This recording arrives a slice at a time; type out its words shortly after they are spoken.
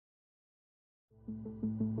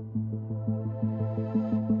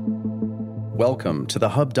Welcome to the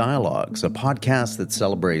Hub Dialogues, a podcast that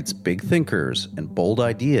celebrates big thinkers and bold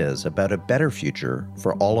ideas about a better future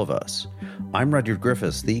for all of us. I'm Rudyard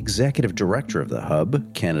Griffiths, the Executive Director of the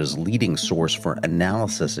Hub, Canada's leading source for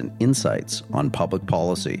analysis and insights on public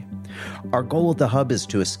policy. Our goal at the Hub is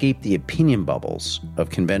to escape the opinion bubbles of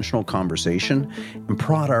conventional conversation and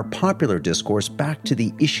prod our popular discourse back to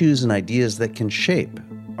the issues and ideas that can shape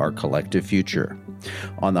our collective future.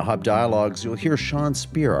 On the Hub Dialogues, you'll hear Sean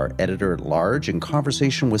Speer, our editor-at-large, in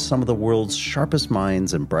conversation with some of the world's sharpest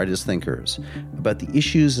minds and brightest thinkers about the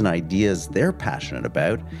issues and ideas they're passionate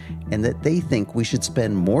about and that they think we should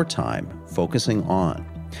spend more time focusing on.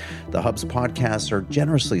 The Hub's podcasts are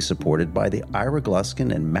generously supported by the Ira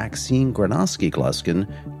Gluskin and Maxine Granovsky Gluskin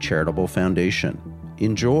Charitable Foundation.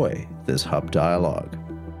 Enjoy this Hub Dialogue.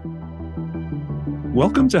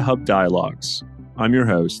 Welcome to Hub Dialogues. I'm your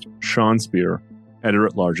host, Sean Speer,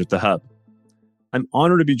 editor-at-large at the Hub. I'm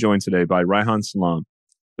honored to be joined today by Reihan Salam,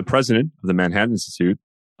 the president of the Manhattan Institute,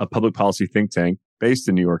 a public policy think tank based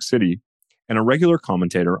in New York City, and a regular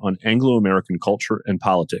commentator on Anglo-American culture and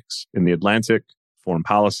politics in The Atlantic, Foreign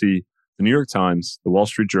Policy, The New York Times, The Wall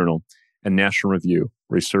Street Journal, and National Review,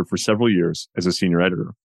 where he served for several years as a senior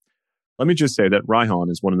editor. Let me just say that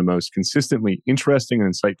Reihan is one of the most consistently interesting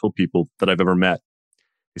and insightful people that I've ever met.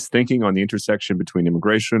 His thinking on the intersection between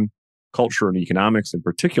immigration, culture, and economics in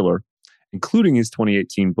particular, including his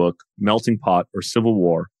 2018 book, Melting Pot or Civil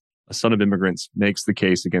War, A Son of Immigrants Makes the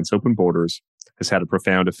Case Against Open Borders, has had a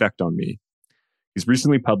profound effect on me. He's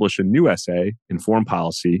recently published a new essay in Foreign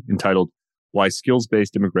Policy entitled Why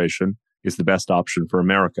Skills-Based Immigration is the Best Option for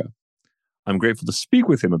America. I'm grateful to speak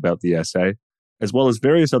with him about the essay, as well as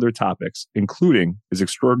various other topics, including his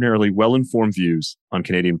extraordinarily well-informed views on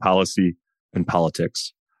Canadian policy and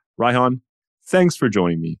politics. Reihan, thanks for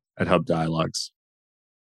joining me at Hub Dialogues.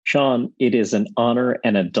 Sean, it is an honor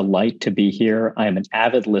and a delight to be here. I am an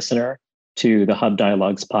avid listener to the Hub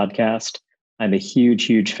Dialogues podcast. I'm a huge,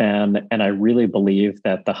 huge fan, and I really believe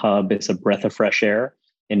that the Hub is a breath of fresh air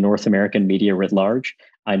in North American media writ large.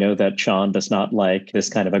 I know that Sean does not like this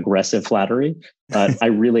kind of aggressive flattery, but I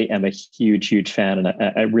really am a huge, huge fan,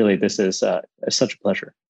 and this is such a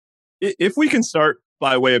pleasure. If we can start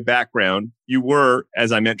by way of background, you were,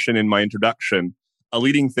 as I mentioned in my introduction, a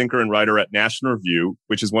leading thinker and writer at National Review,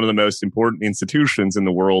 which is one of the most important institutions in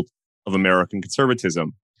the world of American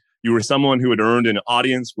conservatism. You were someone who had earned an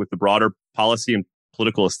audience with the broader policy and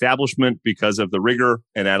political establishment because of the rigor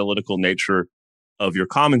and analytical nature of your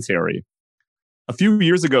commentary. A few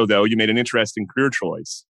years ago, though, you made an interesting career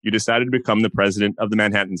choice. You decided to become the president of the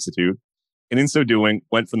Manhattan Institute, and in so doing,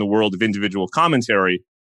 went from the world of individual commentary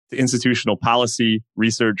to institutional policy,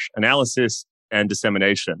 research, analysis, and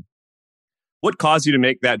dissemination. What caused you to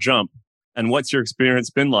make that jump, and what's your experience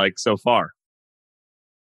been like so far?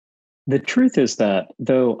 The truth is that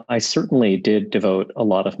though I certainly did devote a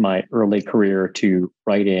lot of my early career to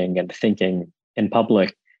writing and thinking in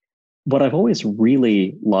public, what I've always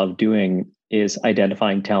really loved doing is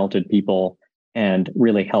identifying talented people and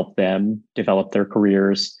really help them develop their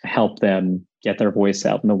careers, help them get their voice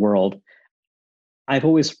out in the world. I've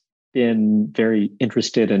always been very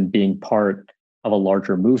interested in being part of a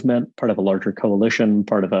larger movement, part of a larger coalition,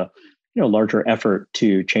 part of a larger effort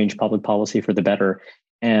to change public policy for the better.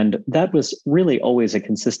 And that was really always a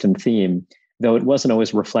consistent theme, though it wasn't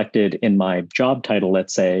always reflected in my job title,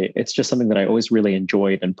 let's say. It's just something that I always really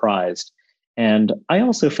enjoyed and prized. And I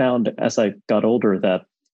also found as I got older that,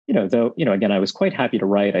 again, I was quite happy to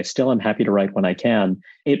write. I still am happy to write when I can.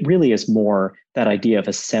 It really is more that idea of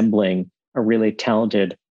assembling a really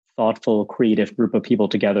talented, thoughtful, creative group of people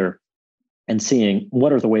together and seeing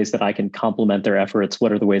what are the ways that I can complement their efforts,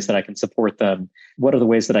 what are the ways that I can support them, what are the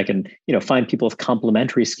ways that I can, find people with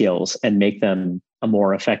complementary skills and make them a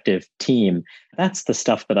more effective team. That's the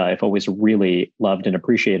stuff that I've always really loved and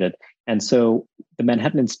appreciated. And so the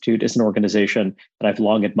Manhattan Institute is an organization that I've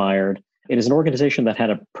long admired. It is an organization that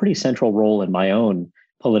had a pretty central role in my own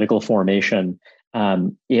political formation.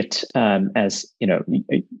 As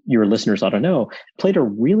your listeners ought to know, played a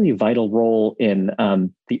really vital role in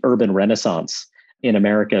the urban renaissance in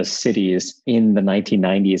America's cities in the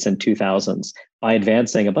 1990s and 2000s by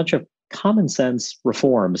advancing a bunch of common sense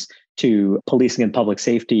reforms to policing and public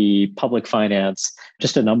safety, public finance,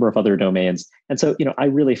 just a number of other domains. And so, I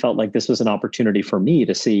really felt like this was an opportunity for me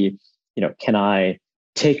to see, can I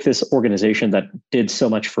take this organization that did so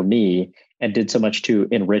much for me and did so much to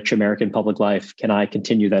enrich American public life? Can I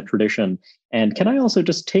continue that tradition? And can I also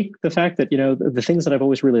just take the fact that, the things that I've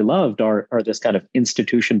always really loved are this kind of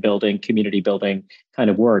institution building, community building kind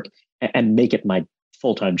of work and make it my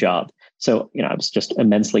full-time job? So, I was just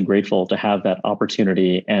immensely grateful to have that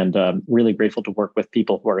opportunity, and really grateful to work with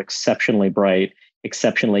people who are exceptionally bright,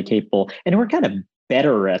 exceptionally capable, and who are kind of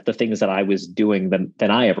better at the things that I was doing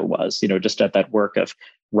than I ever was, just at that work of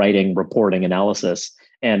writing, reporting, analysis.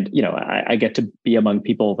 And, I get to be among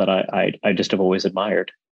people that I just have always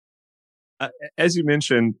admired. As you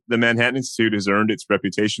mentioned, the Manhattan Institute has earned its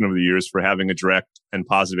reputation over the years for having a direct and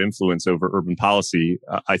positive influence over urban policy.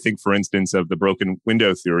 I think, for instance, of the broken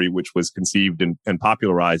window theory, which was conceived and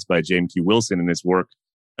popularized by James Q. Wilson in his work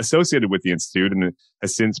associated with the Institute, and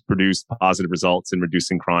has since produced positive results in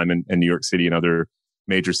reducing crime in New York City and other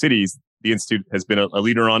major cities. The Institute has been a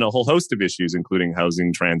leader on a whole host of issues, including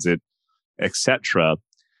housing, transit, etc.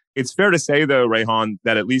 It's fair to say, though, Reihan,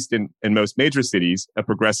 that at least in most major cities, a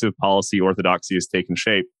progressive policy orthodoxy has taken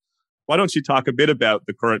shape. Why don't you talk a bit about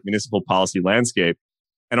the current municipal policy landscape?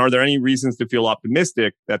 And are there any reasons to feel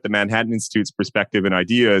optimistic that the Manhattan Institute's perspective and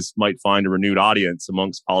ideas might find a renewed audience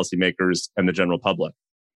amongst policymakers and the general public?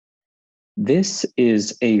 This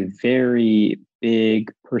is a very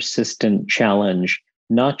big, persistent challenge,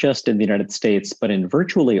 not just in the United States, but in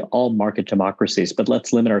virtually all market democracies. But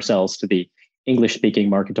let's limit ourselves to the English-speaking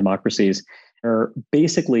market democracies.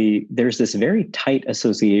 Basically, there's this very tight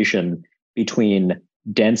association between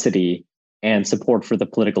density and support for the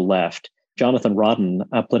political left. Jonathan Rodden,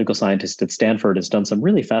 a political scientist at Stanford, has done some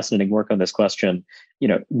really fascinating work on this question.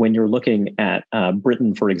 When you're looking at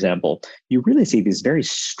Britain, for example, you really see these very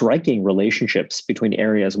striking relationships between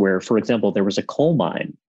areas where, for example, there was a coal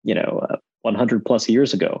mine, 100 plus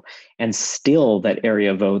years ago, and still that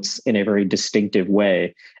area votes in a very distinctive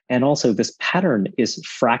way. And also this pattern is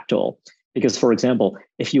fractal because, for example,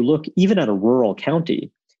 if you look even at a rural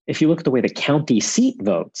county, if you look at the way the county seat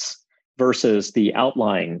votes versus the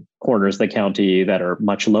outlying corners of the county that are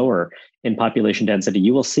much lower in population density,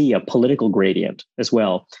 you will see a political gradient as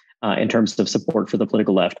well in terms of support for the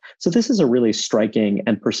political left. So this is a really striking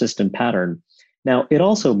and persistent pattern. Now, it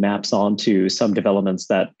also maps onto some developments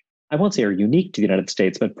that I won't say are unique to the United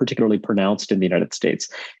States, but particularly pronounced in the United States.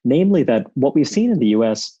 Namely, that what we've seen in the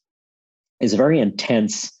US is a very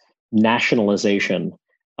intense nationalization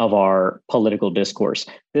of our political discourse.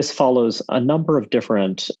 This follows a number of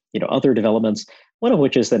different, other developments, one of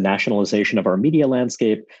which is the nationalization of our media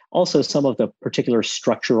landscape, also some of the particular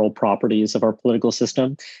structural properties of our political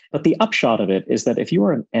system. But the upshot of it is that if you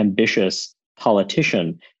are an ambitious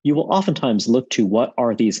politician, you will oftentimes look to what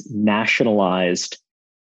are these nationalized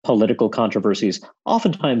political controversies.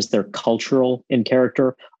 Oftentimes they're cultural in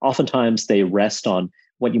character. Oftentimes they rest on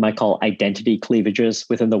what you might call identity cleavages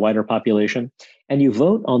within the wider population. And you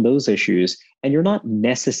vote on those issues, and you're not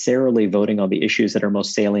necessarily voting on the issues that are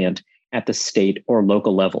most salient at the state or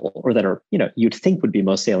local level, or that are, you'd think would be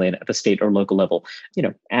most salient at the state or local level.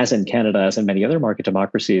 As in Canada, as in many other market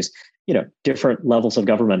democracies, different levels of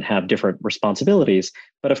government have different responsibilities.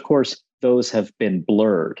 But of course, those have been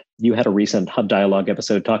blurred. You had a recent Hub Dialogue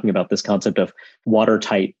episode talking about this concept of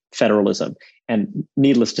watertight federalism. And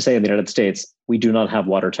needless to say, in the United States, we do not have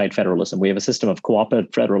watertight federalism. We have a system of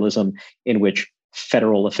cooperative federalism in which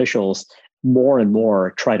federal officials more and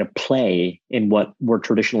more try to play in what were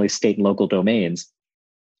traditionally state and local domains.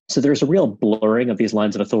 So there's a real blurring of these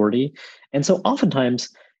lines of authority. And so oftentimes,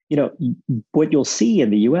 what you'll see in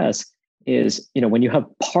the US is, when you have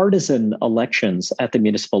partisan elections at the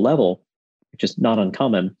municipal level, which is not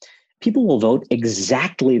uncommon, people will vote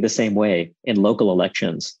exactly the same way in local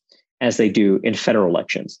elections as they do in federal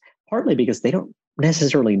elections, partly because they don't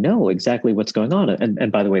necessarily know exactly what's going on.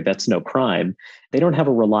 And by the way, that's no crime. They don't have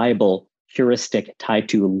a reliable heuristic tied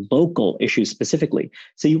to local issues specifically.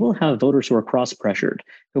 So you will have voters who are cross-pressured,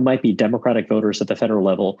 who might be Democratic voters at the federal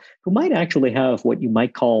level, who might actually have what you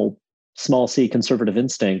might call small c conservative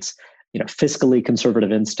instincts, fiscally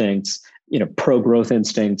conservative instincts, pro-growth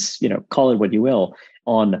instincts, call it what you will,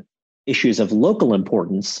 on issues of local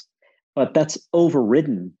importance. But that's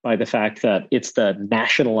overridden by the fact that it's the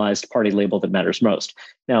nationalized party label that matters most.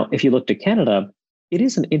 Now, if you look to Canada, it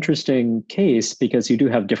is an interesting case because you do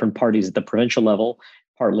have different parties at the provincial level,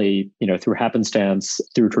 partly, through happenstance,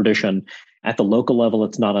 through tradition. At the local level,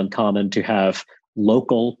 it's not uncommon to have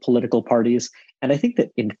local political parties. And I think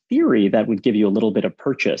that in theory, that would give you a little bit of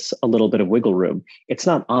purchase, a little bit of wiggle room. It's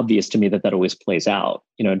not obvious to me that that always plays out,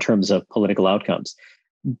 in terms of political outcomes.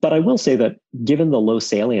 But I will say that given the low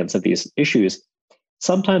salience of these issues,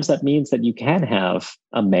 sometimes that means that you can have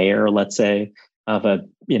a mayor, let's say, of a,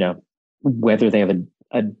 whether they have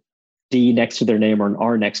a D next to their name or an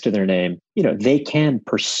R next to their name, they can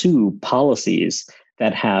pursue policies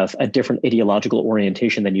that have a different ideological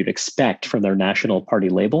orientation than you'd expect from their national party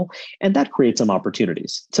label. And that creates some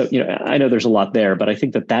opportunities. So, I know there's a lot there, but I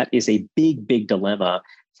think that is a big, big dilemma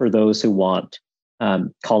for those who want,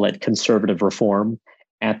 call it conservative reform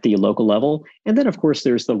at the local level. And then, of course,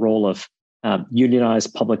 there's the role of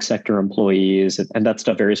unionized public sector employees, and that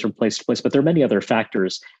stuff varies from place to place. But there are many other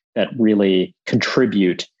factors that really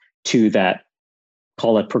contribute to that,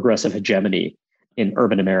 call it progressive hegemony in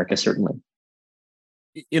urban America, certainly.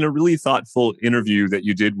 In a really thoughtful interview that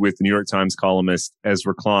you did with the New York Times columnist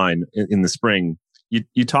Ezra Klein in the spring,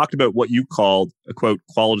 you talked about what you called a, quote,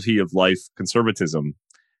 quality of life conservatism.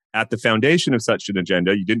 At the foundation of such an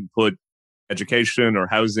agenda, you didn't put education or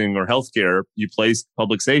housing or healthcare, you placed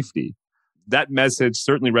public safety. That message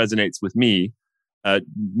certainly resonates with me.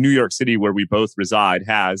 New York City, where we both reside,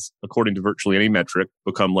 has, according to virtually any metric,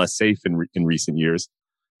 become less safe in recent years.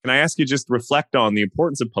 Can I ask you just to reflect on the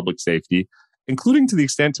importance of public safety, including to the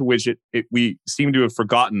extent to which we seem to have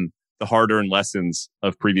forgotten the hard-earned lessons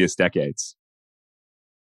of previous decades?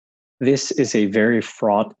 This is a very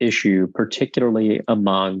fraught issue, particularly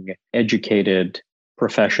among educated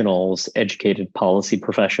professionals, educated policy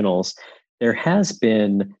professionals. There has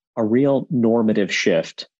been a real normative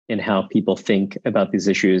shift in how people think about these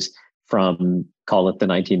issues from, call it the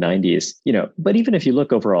 1990s. But even if you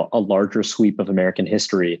look over a larger sweep of American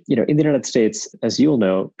history, in the United States, as you'll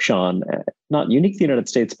know, Sean, not unique to the United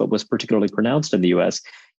States, but was particularly pronounced in the US,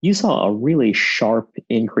 you saw a really sharp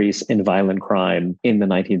increase in violent crime in the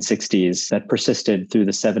 1960s that persisted through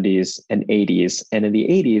the 70s and 80s. And in the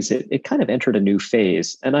 80s, it kind of entered a new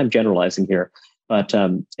phase. And I'm generalizing here, but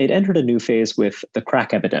it entered a new phase with the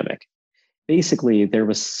crack epidemic. Basically, there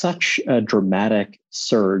was such a dramatic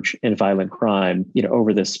surge in violent crime,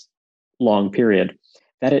 over this long period,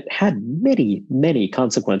 that it had many, many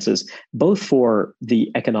consequences, both for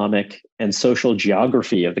the economic and social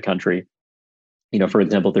geography of the country. For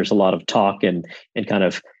example, there's a lot of talk in kind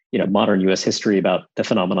of, modern US history about the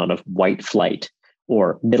phenomenon of white flight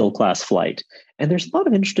or middle class flight. And there's a lot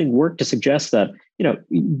of interesting work to suggest that,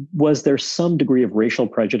 was there some degree of racial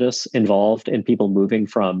prejudice involved in people moving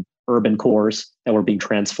from urban cores that were being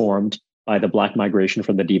transformed by the Black migration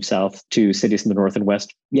from the Deep South to cities in the North and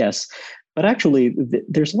West? Yes. But actually,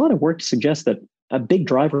 there's a lot of work to suggest that a big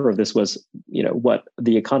driver of this was, what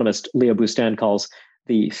the economist Leo Bustan calls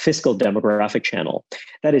the fiscal demographic channel.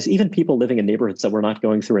 That is, even people living in neighborhoods that were not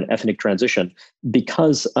going through an ethnic transition,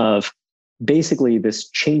 because of basically this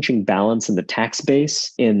changing balance in the tax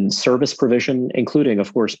base, in service provision, including,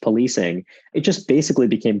 of course, policing, it just basically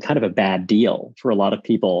became kind of a bad deal for a lot of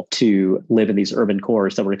people to live in these urban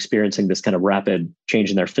cores that were experiencing this kind of rapid change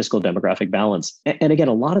in their fiscal demographic balance. And again,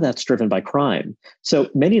 a lot of that's driven by crime. So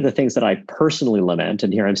many of the things that I personally lament,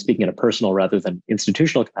 and here I'm speaking in a personal rather than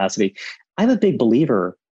institutional capacity, I'm a big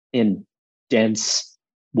believer in dense,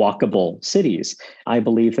 walkable cities. I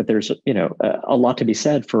believe that there's, a lot to be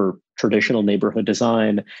said for traditional neighborhood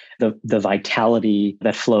design, the vitality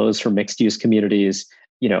that flows from mixed use communities.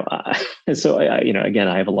 So again,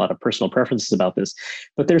 I have a lot of personal preferences about this,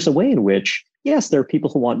 but there's a way in which, yes, there are people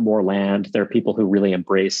who want more land. There are people who really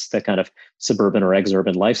embrace the kind of suburban or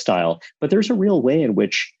exurban lifestyle, but there's a real way in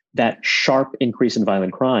which that sharp increase in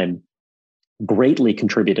violent crime greatly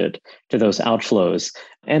contributed to those outflows,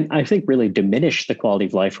 and I think really diminished the quality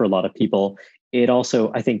of life for a lot of people. It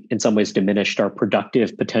also, I think, in some ways diminished our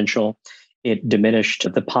productive potential. It diminished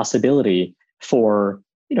the possibility for,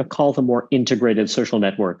 call them more integrated social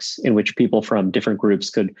networks in which people from different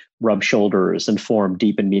groups could rub shoulders and form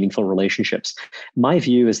deep and meaningful relationships. My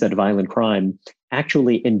view is that violent crime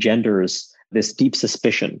actually engenders this deep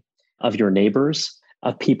suspicion of your neighbors,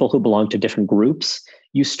 of people who belong to different groups.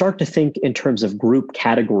 You start to think in terms of group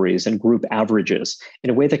categories and group averages in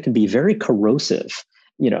a way that can be very corrosive,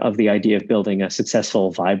 of the idea of building a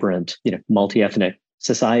successful, vibrant, multi-ethnic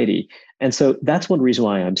society. And so that's one reason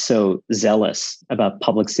why I'm so zealous about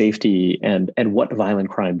public safety and what violent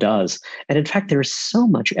crime does. And in fact, there's so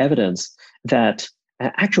much evidence that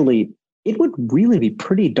actually it would really be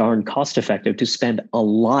pretty darn cost effective to spend a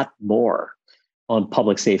lot more on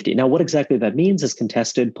public safety. Now, what exactly that means is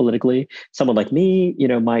contested politically. Someone like me,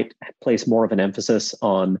 might place more of an emphasis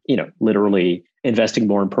on, literally investing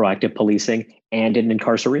more in proactive policing and in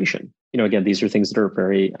incarceration. Again, these are things that are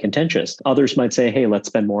very contentious. Others might say, hey, let's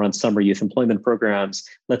spend more on summer youth employment programs.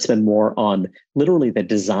 Let's spend more on literally the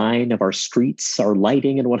design of our streets, our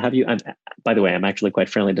lighting and what have you. By the way, I'm actually quite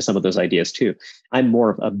friendly to some of those ideas too. I'm more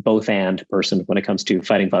of a both and person when it comes to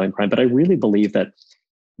fighting violent crime, but I really believe that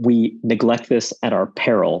we neglect this at our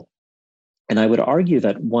peril. And I would argue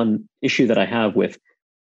that one issue that I have with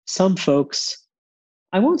some folks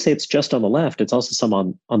I won't say it's just on the left, it's also some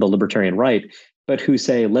on the libertarian right, but who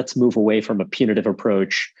say, let's move away from a punitive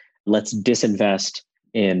approach, let's disinvest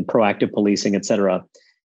in proactive policing, et cetera.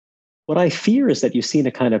 What I fear is that you've seen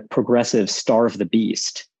a kind of progressive starve the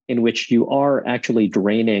beast in which you are actually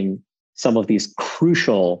draining some of these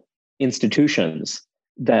crucial institutions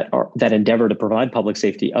that endeavor to provide public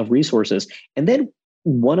safety of resources. And then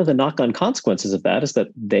one of the knock-on consequences of that is that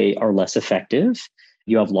they are less effective.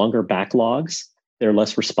 You have longer backlogs. They're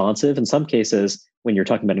less responsive. In some cases, when you're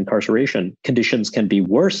talking about incarceration, conditions can be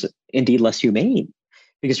worse, indeed less humane,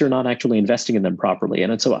 because you're not actually investing in them properly.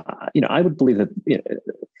 And so, I would believe that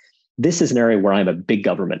this is an area where I'm a big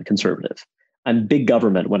government conservative. I'm big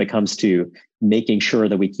government when it comes to making sure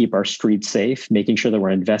that we keep our streets safe, making sure that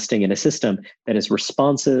we're investing in a system that is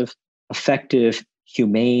responsive, effective,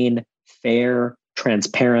 humane, fair,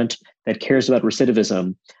 transparent, that cares about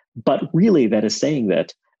recidivism, but really that is saying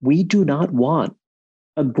that we do not want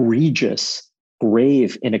egregious,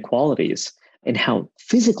 grave inequalities in how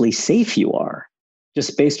physically safe you are,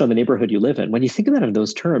 just based on the neighborhood you live in. When you think about it in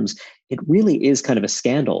those terms, it really is kind of a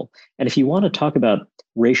scandal. And if you want to talk about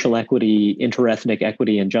racial equity, interethnic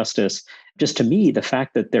equity, and justice, just to me, the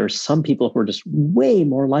fact that there's some people who are just way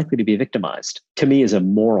more likely to be victimized, to me is a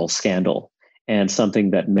moral scandal and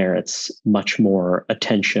something that merits much more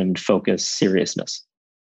attention, focus, seriousness.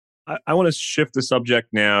 I want to shift the subject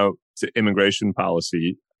now to immigration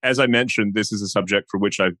policy. As I mentioned, this is a subject for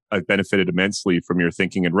which I've benefited immensely from your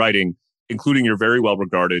thinking and writing, including your very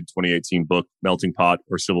well-regarded 2018 book, Melting Pot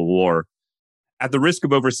or Civil War. At the risk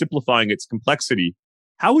of oversimplifying its complexity,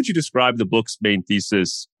 how would you describe the book's main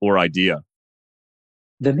thesis or idea?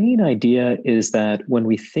 The main idea is that when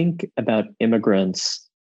we think about immigrants,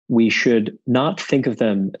 we should not think of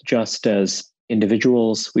them just as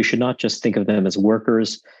individuals. We should not just think of them as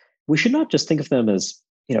workers. We should not just think of them as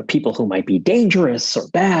people who might be dangerous or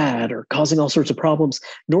bad or causing all sorts of problems,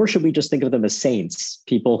 nor should we just think of them as saints,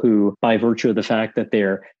 people who, by virtue of the fact that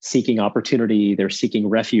they're seeking opportunity, they're seeking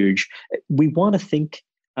refuge. We want to think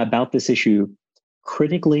about this issue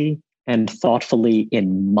critically and thoughtfully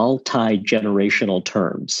in multi-generational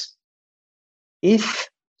terms. If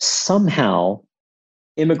somehow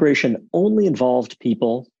immigration only involved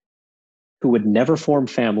people who would never form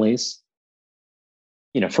families,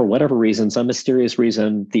 for whatever reason, some mysterious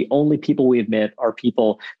reason, the only people we admit are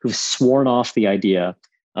people who've sworn off the idea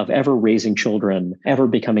of ever raising children, ever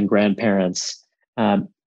becoming grandparents,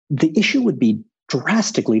 the issue would be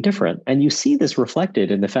drastically different. And you see this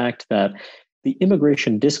reflected in the fact that the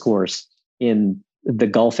immigration discourse in the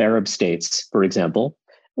Gulf Arab states, for example,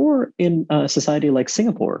 or in a society like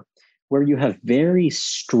Singapore, where you have very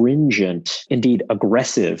stringent, indeed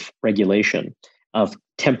aggressive regulation of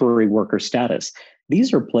temporary worker status.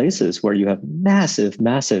 These are places where you have massive,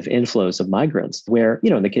 massive inflows of migrants where,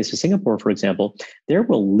 in the case of Singapore, for example, there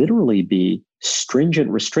will literally be stringent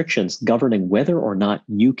restrictions governing whether or not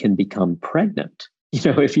you can become pregnant.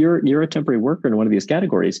 If you're a temporary worker in one of these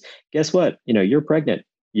categories, guess what? You're pregnant,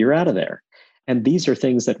 you're out of there. And these are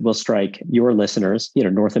things that will strike your listeners,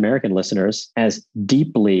 North American listeners, as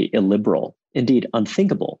deeply illiberal, indeed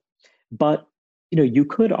unthinkable. But you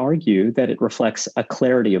could argue that it reflects a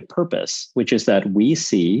clarity of purpose, which is that we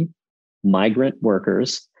see migrant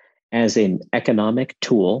workers as an economic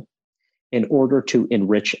tool in order to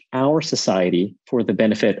enrich our society for the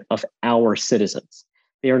benefit of our citizens.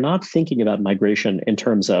 They are not thinking about migration in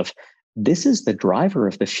terms of this is the driver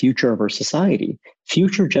of the future of our society.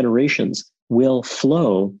 Future generations will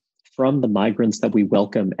flow from the migrants that we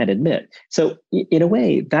welcome and admit. So in a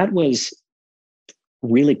way, that was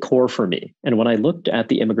really core for me. And when I looked at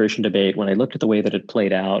the immigration debate, when I looked at the way that it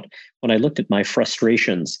played out, when I looked at my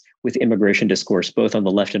frustrations with immigration discourse, both on the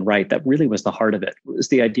left and right, that really was the heart of it. It was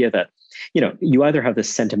the idea that, you either have this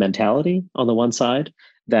sentimentality on the one side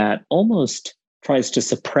that almost tries to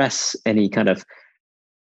suppress any kind of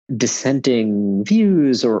dissenting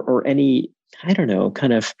views or any,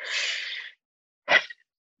 kind of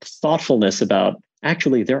thoughtfulness about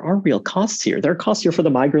actually there are real costs here. There are costs here for the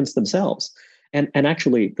migrants themselves. And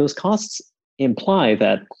actually, those costs imply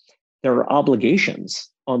that there are obligations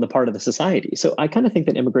on the part of the society. So I kind of think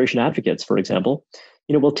that immigration advocates, for example,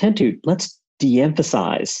 will tend to let's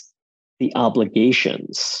de-emphasize the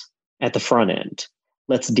obligations at the front end.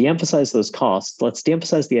 Let's de-emphasize those costs. Let's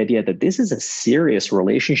de-emphasize the idea that this is a serious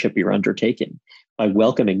relationship you're undertaking by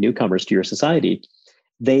welcoming newcomers to your society.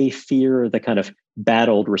 They fear the kind of bad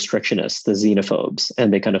old restrictionists, the xenophobes,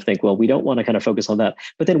 and they kind of think, well, we don't want to kind of focus on that.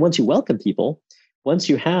 But then once you welcome people, once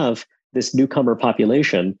you have this newcomer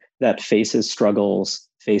population that faces struggles,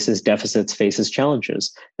 faces deficits, faces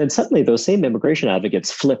challenges, then suddenly those same immigration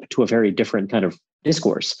advocates flip to a very different kind of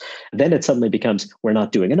discourse. Then it suddenly becomes, we're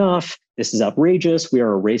not doing enough. This is outrageous. We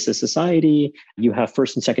are a racist society. You have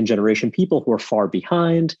first and second generation people who are far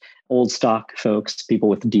behind, old stock folks, people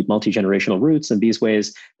with deep multi-generational roots. In these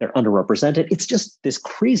ways, they're underrepresented. It's just this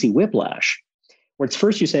crazy whiplash where it's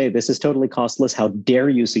first you say, this is totally costless. How dare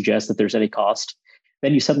you suggest that there's any cost?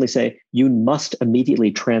 Then you suddenly say, you must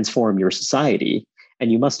immediately transform your society.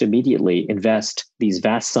 And you must immediately invest these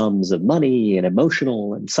vast sums of money and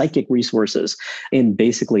emotional and psychic resources in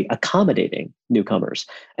basically accommodating newcomers.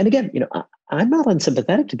 And again, I'm not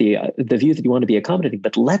unsympathetic to the view that you want to be accommodating,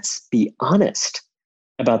 but let's be honest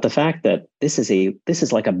about the fact that this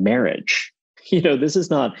is like a marriage. This is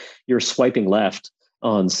not you're swiping left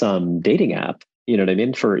on some dating app. You know what I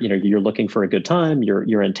mean? You're looking for a good time.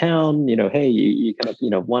 You're in town. Hey, you kind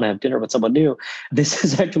of want to have dinner with someone new. This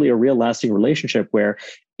is actually a real lasting relationship where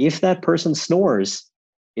if that person snores,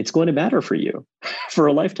 it's going to matter for you for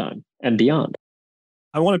a lifetime and beyond.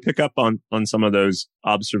 I want to pick up on some of those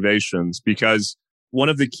observations because one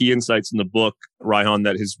of the key insights in the book, Reihan,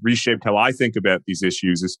 that has reshaped how I think about these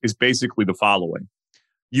issues is basically the following.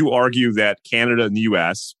 You argue that Canada and the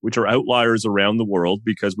US, which are outliers around the world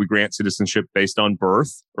because we grant citizenship based on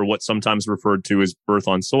birth, or what's sometimes referred to as birth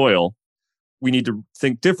on soil, we need to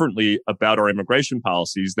think differently about our immigration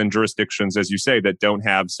policies than jurisdictions, as you say, that don't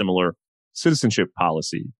have similar citizenship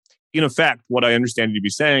policy. In effect, what I understand you to be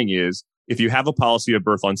saying is, if you have a policy of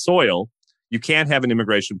birth on soil, you can't have an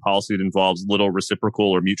immigration policy that involves little reciprocal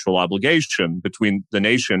or mutual obligation between the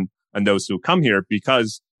nation and those who come here,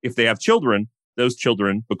 because if they have children, those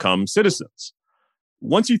children become citizens.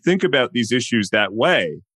 Once you think about these issues that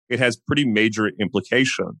way, it has pretty major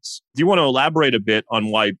implications. Do you want to elaborate a bit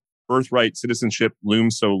on why birthright citizenship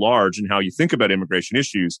looms so large and how you think about immigration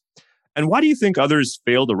issues? And why do you think others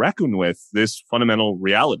fail to reckon with this fundamental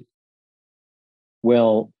reality?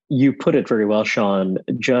 Well, you put it very well, Sean.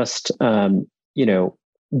 Just,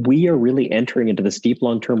 we are really entering into this deep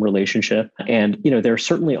long-term relationship. And, there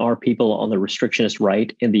certainly are people on the restrictionist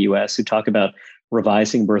right in the US who talk about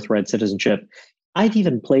revising birthright citizenship. I've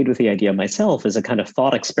even played with the idea myself as a kind of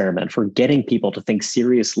thought experiment for getting people to think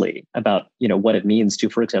seriously about, what it means to,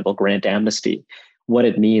 for example, grant amnesty, what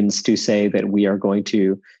it means to say that we are going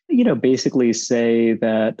to, basically say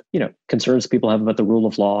that, concerns people have about the rule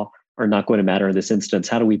of law are not going to matter in this instance.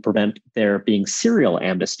 How do we prevent there being serial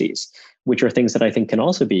amnesties, which are things that I think can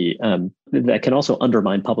also be, that can also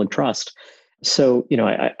undermine public trust. So,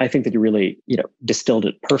 I think that you really, distilled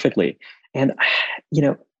it perfectly. And,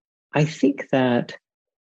 I think that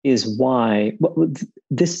is why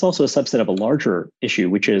this is also a subset of a larger issue,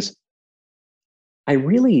 which is I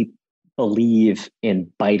really believe in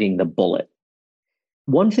biting the bullet.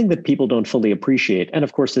 One thing that people don't fully appreciate, and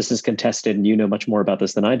of course this is contested, and you know much more about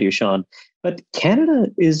this than I do, Sean, but Canada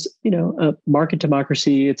is, a market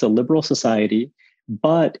democracy. It's a liberal society,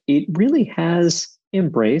 but it really has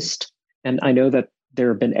embraced, and I know that there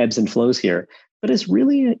have been ebbs and flows here, but has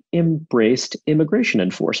really embraced immigration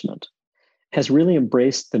enforcement, has really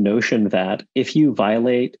embraced the notion that if you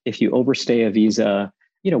overstay a visa,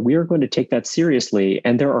 we are going to take that seriously.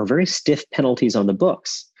 And there are very stiff penalties on the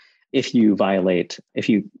books if you violate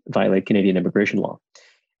Canadian immigration law.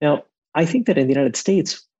 Now, I think that in the United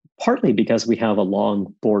States, partly because we have a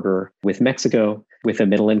long border with Mexico, with a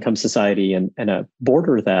middle income society, and a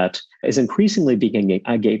border that is increasingly becoming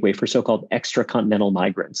a gateway for so-called extracontinental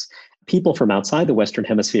migrants, people from outside the Western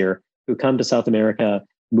Hemisphere who come to South America,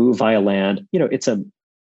 move via land. It's a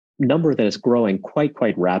number that is growing quite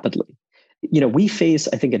rapidly. We face,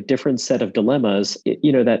 I think, a different set of dilemmas,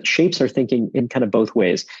 that shapes our thinking in kind of both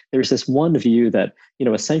ways. There's this one view that,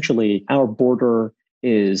 essentially our border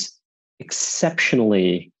is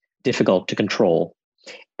exceptionally difficult to control.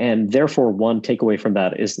 And therefore, one takeaway from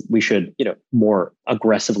that is we should, more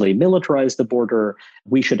aggressively militarize the border.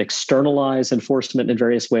 We should externalize enforcement in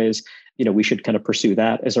various ways. We should kind of pursue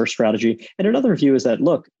that as our strategy. And another view is that,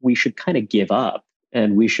 look, we should kind of give up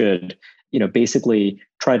and we should, basically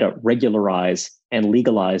try to regularize and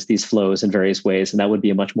legalize these flows in various ways. And that would be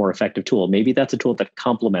a much more effective tool. Maybe that's a tool that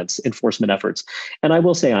complements enforcement efforts. And I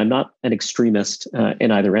will say I'm not an extremist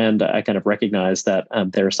in either end. I kind of recognize that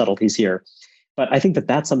there are subtleties here. But I think that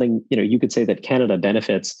that's something, you could say that Canada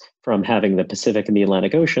benefits from having the Pacific and the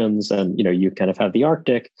Atlantic Oceans, and, you kind of have the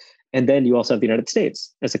Arctic. And then you also have the United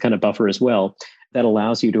States as a kind of buffer as well that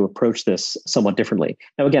allows you to approach this somewhat differently.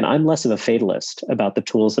 Now, again, I'm less of a fatalist about the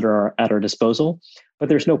tools that are at our disposal, but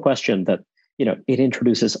there's no question that, it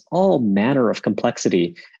introduces all manner of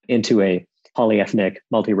complexity into a polyethnic,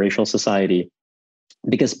 multiracial society.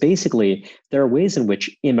 Because basically, there are ways in which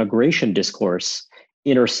immigration discourse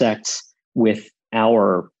intersects with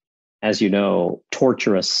our, as you know,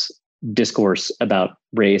 torturous discourse about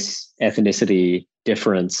race, ethnicity,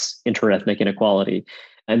 difference, interethnic inequality.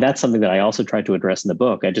 And that's something that I also tried to address in the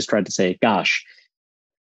book. I just tried to say, gosh,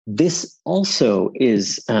 this also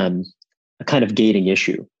is a kind of gating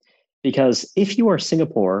issue. Because if you are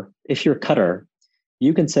Singapore, if you're Qatar,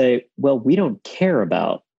 you can say, well, we don't care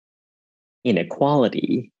about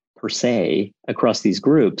inequality per se across these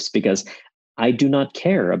groups because I do not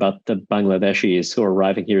care about the Bangladeshis who are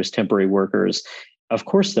arriving here as temporary workers. Of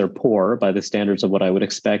course, they're poor by the standards of what I would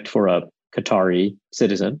expect for a Qatari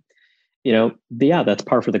citizen. Yeah, that's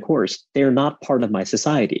par for the course. They're not part of my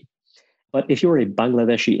society. But if you're a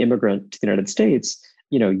Bangladeshi immigrant to the United States,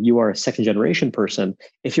 you are a second generation person.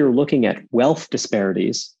 If you're looking at wealth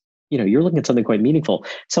disparities, you're looking at something quite meaningful.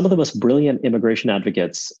 Some of the most brilliant immigration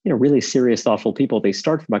advocates, really serious, thoughtful people, they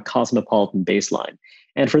start from a cosmopolitan baseline.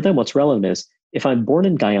 And for them, what's relevant is if I'm born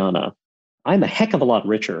in Guyana, I'm a heck of a lot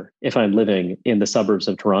richer if I'm living in the suburbs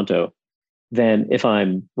of Toronto than if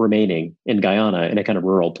I'm remaining in Guyana in a kind of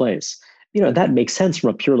rural place. That makes sense from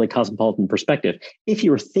a purely cosmopolitan perspective. If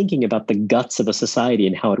you're thinking about the guts of a society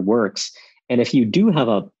and how it works, and if you do have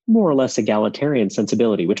a more or less egalitarian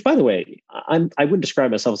sensibility, which, by the way, I wouldn't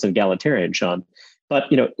describe myself as an egalitarian, Sean, but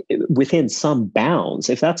within some bounds,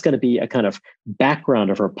 if that's going to be a kind of background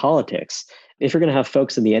of our politics, if you're going to have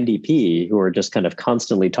folks in the NDP who are just kind of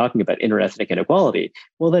constantly talking about interethnic inequality,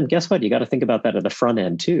 well, then guess what? You got to think about that at the front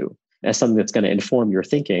end too, as something that's going to inform your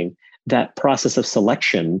thinking. That process of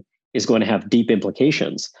selection is going to have deep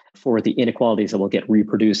implications for the inequalities that will get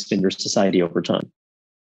reproduced in your society over time.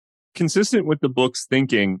 Consistent with the book's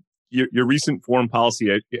thinking, your recent foreign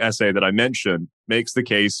policy essay that I mentioned makes the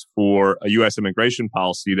case for a U.S. immigration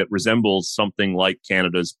policy that resembles something like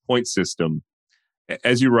Canada's point system.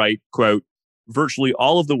 As you write, quote, virtually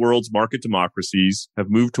all of the world's market democracies have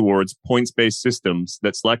moved towards points-based systems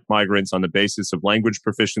that select migrants on the basis of language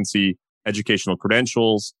proficiency, educational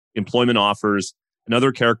credentials, employment offers, and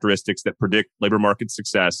other characteristics that predict labor market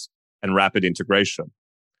success and rapid integration.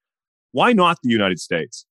 Why not the United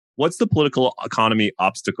States? What's the political economy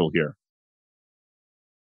obstacle here?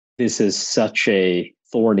 This is such a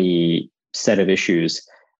thorny set of issues.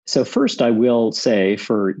 So first, I will say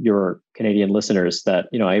for your Canadian listeners that,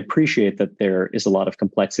 I appreciate that there is a lot of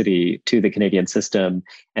complexity to the Canadian system,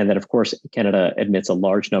 and that, of course, Canada admits a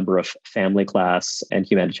large number of family class and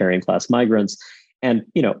humanitarian class migrants. And,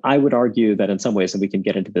 I would argue that in some ways, and we can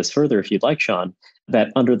get into this further if you'd like, Sean,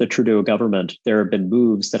 that under the Trudeau government, there have been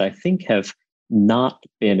moves that I think have not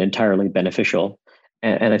been entirely beneficial.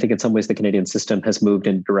 And I think in some ways the Canadian system has moved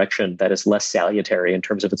in a direction that is less salutary in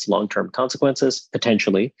terms of its long-term consequences,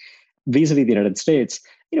 potentially. Vis-a-vis the United States,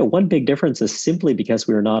 one big difference is simply because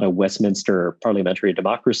we're not a Westminster parliamentary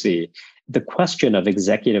democracy. The question of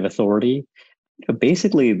executive authority,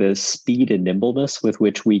 basically the speed and nimbleness with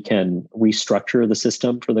which we can restructure the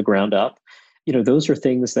system from the ground up, those are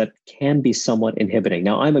things that can be somewhat inhibiting.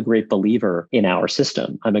 Now, I'm a great believer in our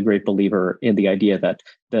system. I'm a great believer in the idea that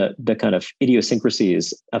the kind of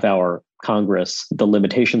idiosyncrasies of our Congress, the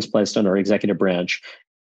limitations placed on our executive branch,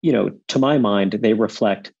 to my mind, they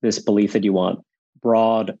reflect this belief that you want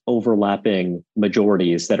broad, overlapping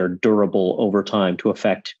majorities that are durable over time to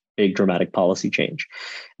affect big dramatic policy change.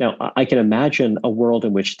 Now, I can imagine a world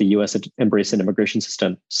in which the US embrace an immigration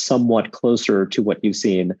system somewhat closer to what you've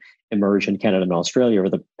seen emerge in Canada and Australia over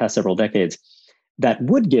the past several decades that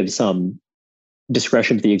would give some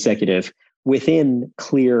discretion to the executive within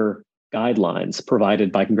clear guidelines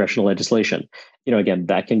provided by congressional legislation. Again,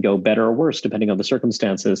 that can go better or worse depending on the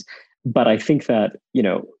circumstances. But I think that,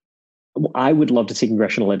 I would love to see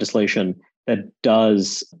congressional legislation that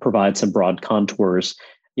does provide some broad contours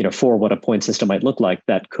for what a point system might look like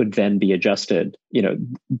that could then be adjusted,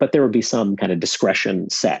 but there would be some kind of discretion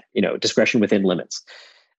set, discretion within limits.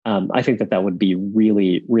 I think that would be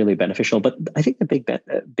really, really beneficial. But I think the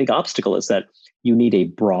big obstacle is that you need a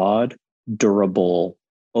broad, durable,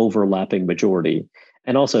 overlapping majority.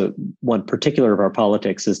 And also, one particular of our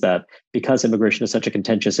politics is that because immigration is such a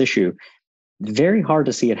contentious issue, very hard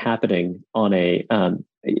to see it happening on a,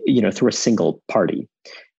 through a single party.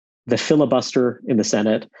 The filibuster in the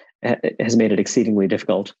Senate has made it exceedingly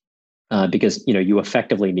difficult because, you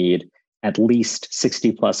effectively need at least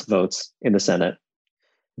 60 plus votes in the Senate.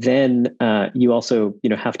 Then you also,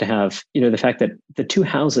 have to have, the fact that the two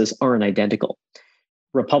houses aren't identical.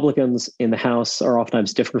 Republicans in the House are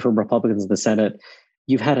oftentimes different from Republicans in the Senate.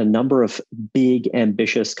 You've had a number of big,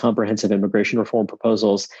 ambitious, comprehensive immigration reform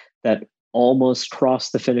proposals that almost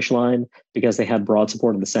crossed the finish line because they had broad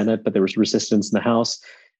support in the Senate, but there was resistance in the House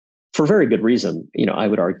for very good reason, I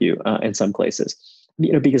would argue, in some places.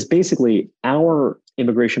 Because basically our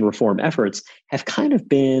immigration reform efforts have kind of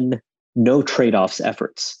been no trade-offs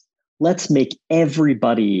efforts. Let's make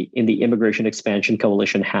everybody in the immigration expansion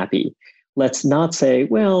coalition happy. Let's not say,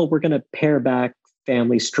 well, we're going to pare back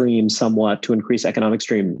family stream somewhat to increase economic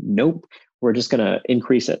stream. Nope. We're just going to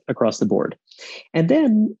increase it across the board. And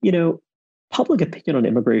then, public opinion on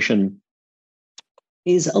immigration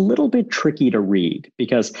is a little bit tricky to read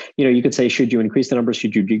because, you could say, should you increase the numbers?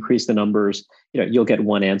 Should you decrease the numbers? You'll get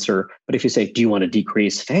one answer. But if you say, do you want to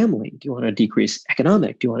decrease family? Do you want to decrease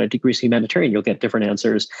economic? Do you want to decrease humanitarian? You'll get different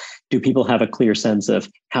answers. Do people have a clear sense of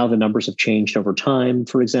how the numbers have changed over time,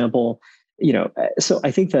 for example? So I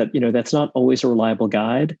think that, that's not always a reliable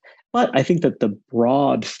guide. But I think that the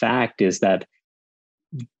broad fact is that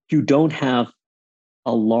you don't have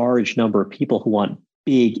a large number of people who want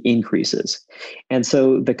big increases. And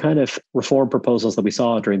so the kind of reform proposals that we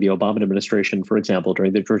saw during the Obama administration, for example,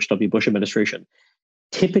 during the George W. Bush administration,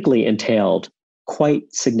 typically entailed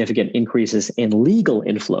quite significant increases in legal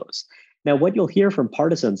inflows. Now, what you'll hear from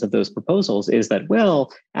partisans of those proposals is that,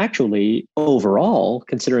 well, actually, overall,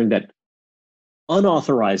 considering that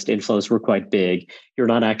unauthorized inflows were quite big, you're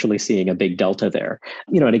not actually seeing a big delta there.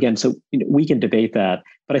 And again, so we can debate that,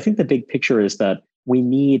 but I think the big picture is that we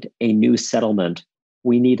need a new settlement.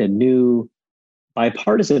 We need a new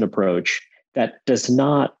bipartisan approach that does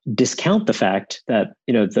not discount the fact that,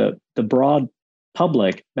 the broad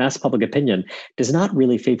public, mass public opinion does not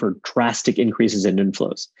really favor drastic increases in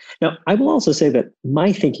inflows. Now, I will also say that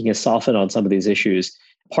my thinking has softened on some of these issues,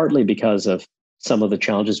 partly because of some of the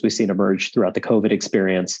challenges we've seen emerge throughout the COVID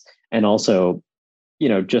experience, and also,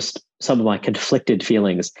 just some of my conflicted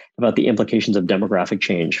feelings about the implications of demographic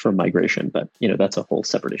change from migration. But, that's a whole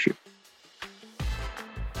separate issue.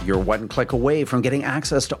 You're one click away from getting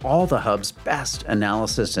access to all the Hub's best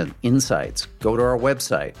analysis and insights. Go to our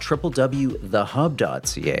website,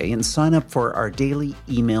 www.thehub.ca, and sign up for our daily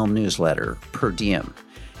email newsletter, Per Diem.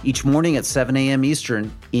 Each morning at 7 a.m.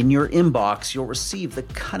 Eastern, in your inbox, you'll receive the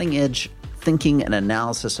cutting-edge thinking and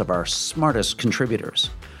analysis of our smartest contributors,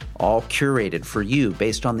 all curated for you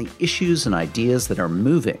based on the issues and ideas that are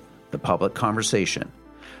moving the public conversation.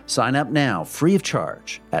 Sign up now, free of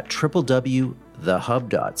charge, at www.thehub.ca.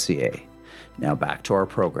 Now back to our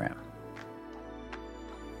program.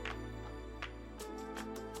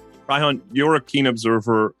 Reihan, you're a keen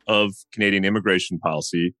observer of Canadian immigration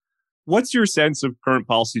policy. What's your sense of current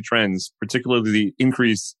policy trends, particularly the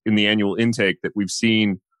increase in the annual intake that we've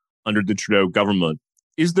seen under the Trudeau government?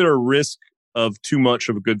 Is there a risk of too much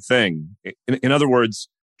of a good thing? In other words,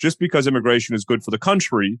 just because immigration is good for the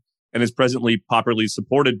country and is presently popularly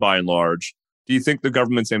supported by and large, do you think the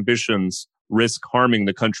government's ambitions risk harming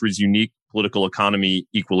the country's unique political economy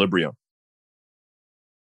equilibrium?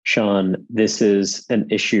 Sean, this is an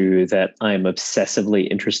issue that I'm obsessively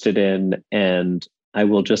interested in, and I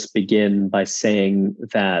will just begin by saying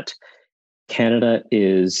that Canada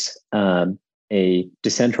is a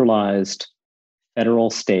decentralized federal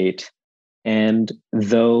state. And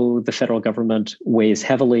though the federal government weighs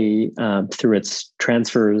heavily through its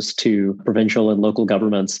transfers to provincial and local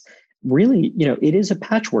governments, really, it is a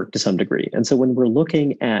patchwork to some degree. And so when we're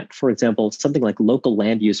looking at, for example, something like local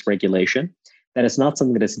land use regulation, that is not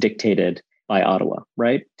something that is dictated by Ottawa,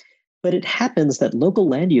 right? But it happens that local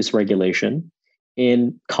land use regulation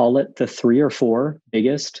in, call it, the 3 or 4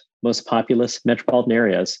 biggest, most populous metropolitan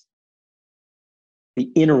areas, the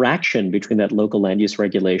interaction between that local land use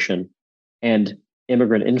regulation and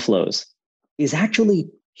immigrant inflows is actually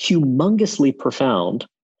humongously profound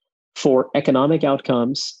for economic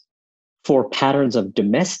outcomes, for patterns of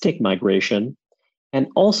domestic migration, and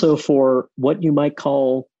also for what you might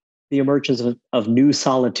call the emergence of new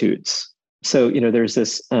solitudes. So, there's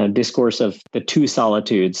this discourse of the 2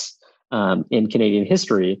 solitudes in Canadian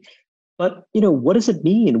history. But, what does it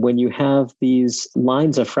mean when you have these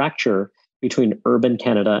lines of fracture between urban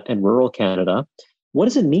Canada and rural Canada? What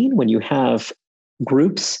does it mean when you have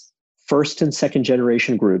groups, first and second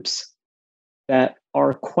generation groups, that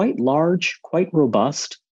are quite large, quite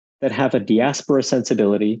robust, that have a diaspora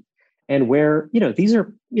sensibility, and where, these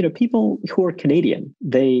are, people who are Canadian.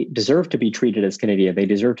 They deserve to be treated as Canadian. They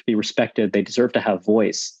deserve to be respected. They deserve to have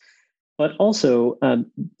voice. But also,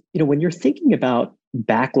 when you're thinking about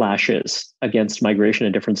backlashes against migration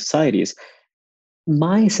in different societies,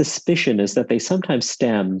 my suspicion is that they sometimes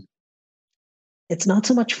stem, it's not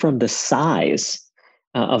so much from the size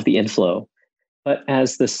of the inflow, but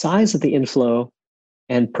as the size of the inflow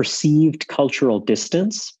and perceived cultural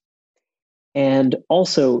distance and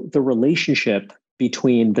also the relationship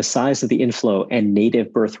between the size of the inflow and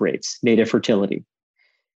native birth rates, native fertility.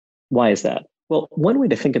 Why is that? Well, one way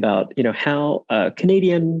to think about, how a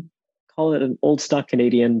Canadian, call it an old stock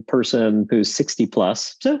Canadian person who's 60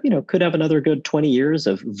 plus, so, could have another good 20 years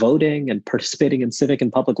of voting and participating in civic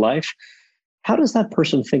and public life. How does that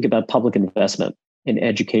person think about public investment in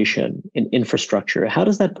education, in infrastructure? How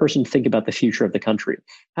does that person think about the future of the country?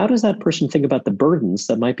 How does that person think about the burdens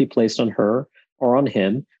that might be placed on her or on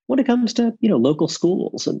him when it comes to, local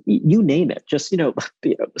schools and you name it, just,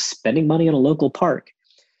 spending money on a local park?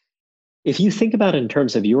 If you think about it in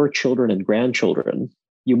terms of your children and grandchildren,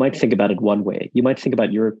 you might think about it one way. You might think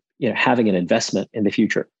about your, having an investment in the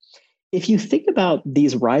future. If you think about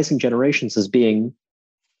these rising generations as being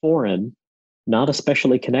foreign, not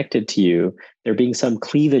especially connected to you, there being some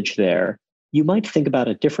cleavage there, you might think about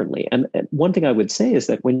it differently. And one thing I would say is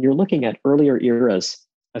that when you're looking at earlier eras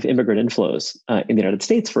of immigrant inflows in the United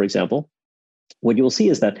States, for example, what you will see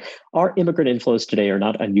is that our immigrant inflows today are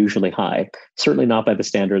not unusually high, certainly not by the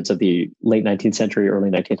standards of the late 19th century, early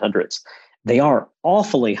 1900s. They are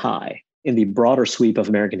awfully high in the broader sweep of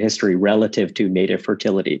American history relative to native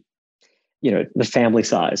fertility, the family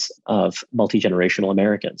size of multi-generational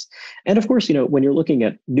Americans. And of course, when you're looking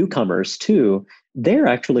at newcomers too, they're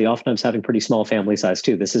actually oftentimes having pretty small family size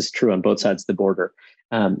too. This is true on both sides of the border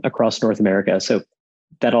across North America. So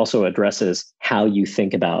that also addresses how you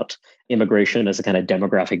think about immigration as a kind of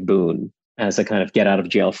demographic boon, as a kind of get out of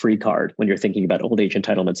jail free card when you're thinking about old age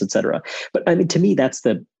entitlements, et cetera. But I mean, to me, that's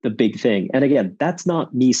the big thing. And again, that's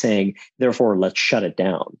not me saying, therefore, let's shut it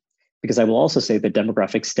down. Because I will also say that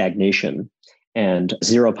demographic stagnation and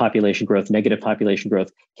zero population growth, negative population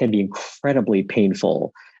growth can be incredibly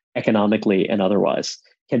painful economically and otherwise,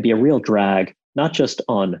 can be a real drag, not just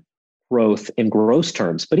on growth in gross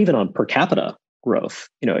terms, but even on per capita growth.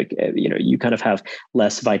 You kind of have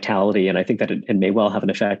less vitality, and I think that it may well have an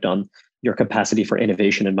effect on your capacity for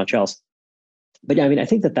innovation and much else. But yeah, I mean, I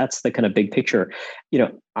think that that's the kind of big picture.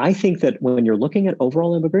 I think that when you're looking at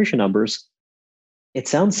overall immigration numbers, it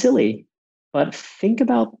sounds silly, but think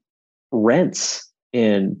about rents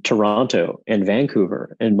in Toronto and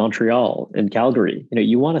Vancouver and Montreal and Calgary.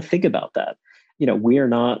 You want to think about that. We are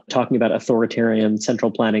not talking about authoritarian central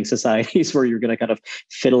planning societies where you're going to kind of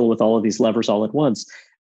fiddle with all of these levers all at once.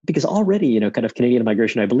 Because already, kind of Canadian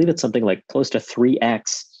migration, I believe it's something like close to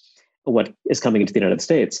 3x what is coming into the United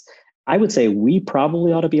States. I would say we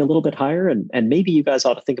probably ought to be a little bit higher. And maybe you guys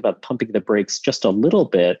ought to think about pumping the brakes just a little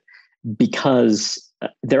bit, because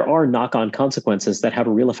there are knock-on consequences that have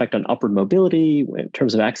a real effect on upward mobility in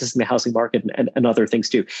terms of accessing the housing market and other things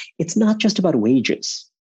too. It's not just about wages.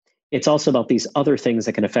 It's also about these other things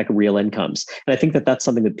that can affect real incomes. And I think that that's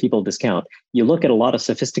something that people discount. You look at a lot of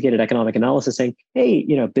sophisticated economic analysis saying, hey,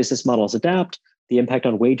 business models adapt. The impact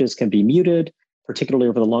on wages can be muted, particularly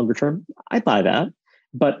over the longer term. I buy that.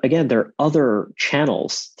 But again, there are other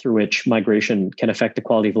channels through which migration can affect the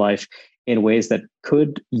quality of life in ways that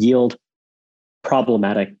could yield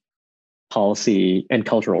problematic policy and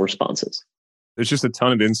cultural responses. There's just a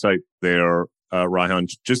ton of insight there, Reihan.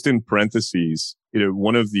 Just in parentheses,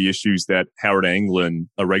 one of the issues that Howard Anglin,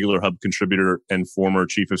 a regular Hub contributor and former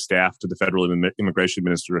chief of staff to the federal immigration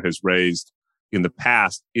minister, has raised in the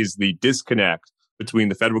past is the disconnect between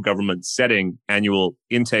the federal government setting annual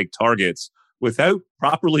intake targets without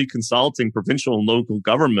properly consulting provincial and local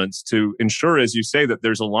governments to ensure, as you say, that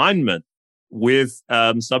there's alignment with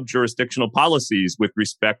sub-jurisdictional policies with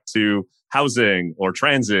respect to housing or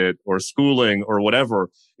transit or schooling or whatever.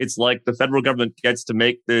 It's like the federal government gets to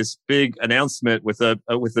make this big announcement with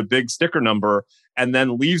a big sticker number and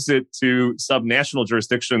then leaves it to sub-national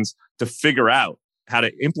jurisdictions to figure out how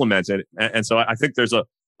to implement it. And so I think there's a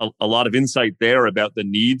lot of insight there about the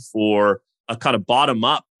need for a kind of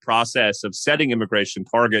bottom-up process of setting immigration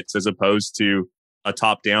targets as opposed to a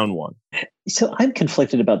top-down one. So I'm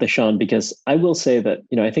conflicted about this, Sean, because I will say that,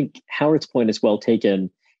 I think Howard's point is well taken,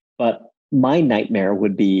 but my nightmare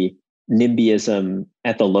would be NIMBYism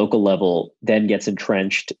at the local level then gets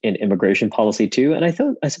entrenched in immigration policy too. And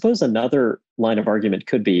I suppose another line of argument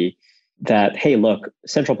could be that, hey, look,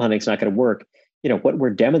 central planning is not going to work. What we're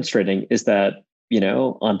demonstrating is that,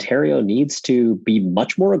 Ontario needs to be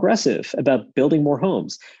much more aggressive about building more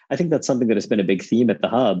homes. I think that's something that has been a big theme at the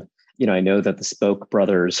Hub. I know that the Spoke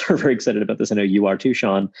brothers are very excited about this. I know you are too,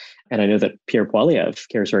 Sean. And I know that Pierre Poilievre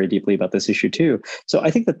cares very deeply about this issue too. So I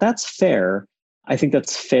think that that's fair. I think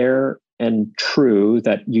that's fair and true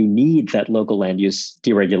that you need that local land use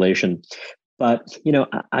deregulation. But,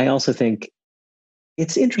 I also think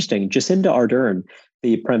it's interesting. Jacinda Ardern,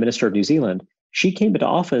 the Prime Minister of New Zealand, she came into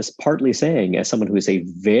office partly saying, as someone who is a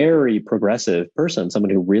very progressive person, someone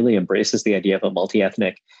who really embraces the idea of a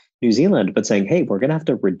multi-ethnic New Zealand, but saying, hey, we're going to have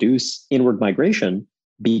to reduce inward migration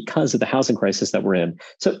because of the housing crisis that we're in.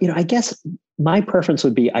 So, I guess my preference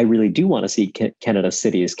would be I really do want to see Canada's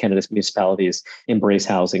cities, Canada's municipalities embrace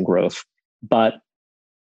housing growth. But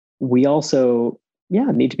we also,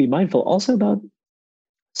 need to be mindful also about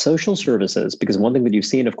social services, because one thing that you've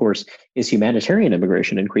seen, of course, is humanitarian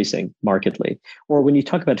immigration increasing markedly. Or when you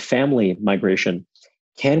talk about family migration,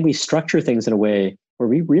 can we structure things in a way where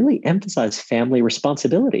we really emphasize family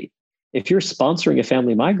responsibility? If you're sponsoring a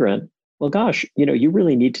family migrant, well, gosh, you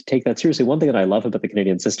really need to take that seriously. One thing that I love about the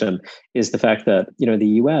Canadian system is the fact that, in the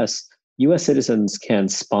US citizens can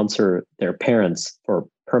sponsor their parents for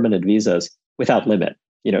permanent visas without limit.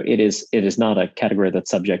 It is not a category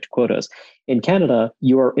that's subject to quotas. In Canada,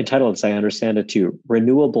 you are entitled, as I understand it, to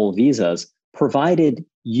renewable visas, provided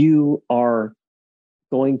you are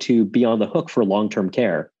going to be on the hook for long-term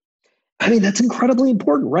care. I mean, that's incredibly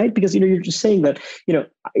important, right? Because, you're just saying that,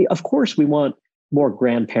 of course we want more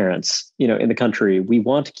grandparents, in the country. We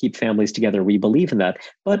want to keep families together. We believe in that,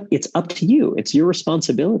 but it's up to you. It's your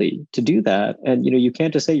responsibility to do that. And, you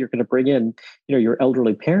can't just say you're going to bring in, your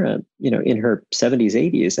elderly parent, in her 70s,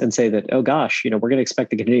 80s and say that, oh gosh, we're going to expect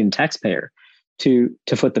the Canadian taxpayer to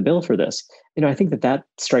foot the bill for this. I think that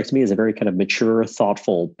strikes me as a very kind of mature,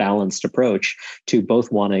 thoughtful, balanced approach to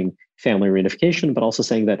both wanting family reunification, but also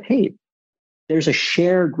saying that, hey, there's a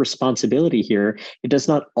shared responsibility here. It does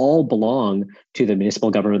not all belong to the municipal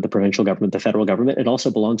government, the provincial government, the federal government. It also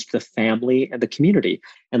belongs to the family and the community.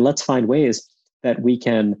 And let's find ways that we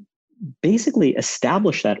can basically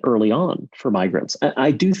establish that early on for migrants.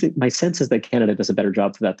 I do think my sense is that Canada does a better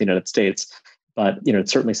job for that than the United States. But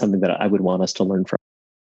it's certainly something that I would want us to learn from.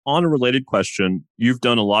 On a related question, you've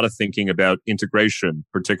done a lot of thinking about integration,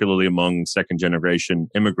 particularly among second-generation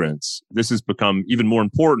immigrants. This has become even more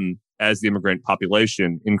important as the immigrant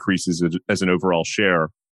population increases as an overall share.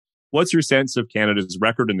 What's your sense of Canada's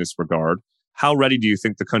record in this regard? How ready do you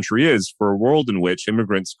think the country is for a world in which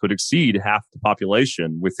immigrants could exceed half the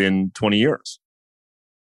population within 20 years?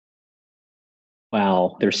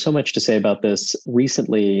 Wow, there's so much to say about this.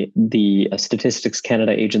 Recently, the Statistics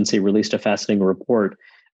Canada agency released a fascinating report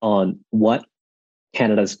on what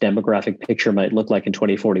Canada's demographic picture might look like in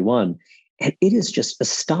 2041. And it is just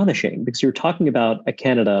astonishing because you're talking about a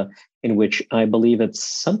Canada in which I believe it's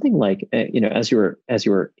something like, as you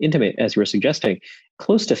were suggesting,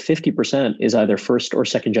 close to 50% is either first or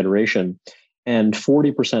second generation, and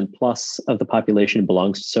 40% plus of the population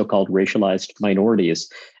belongs to so-called racialized minorities.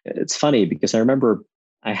 It's funny because I remember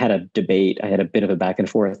I had a bit of a back and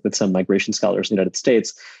forth with some migration scholars in the United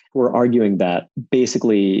States who were arguing that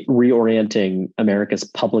basically reorienting America's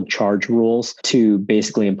public charge rules to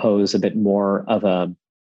basically impose a bit more of a,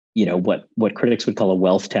 what critics would call a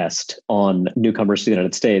wealth test on newcomers to the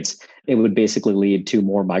United States, it would basically lead to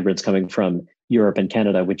more migrants coming from Europe and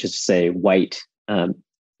Canada, which is to say white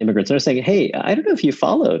immigrants. They're saying, hey, I don't know if you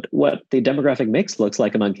followed what the demographic mix looks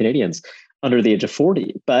like among Canadians under the age of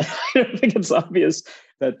 40, but I don't think it's obvious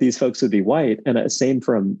that these folks would be white. And same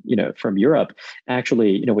from Europe.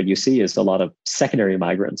 Actually, what you see is a lot of secondary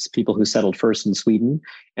migrants, people who settled first in Sweden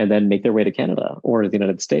and then make their way to Canada or the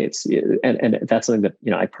United States. And that's something that,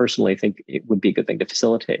 I personally think it would be a good thing to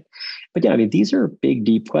facilitate. But yeah, these are big,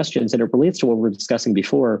 deep questions. And it relates to what we were discussing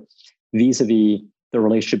before, vis-a-vis the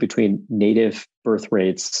relationship between native birth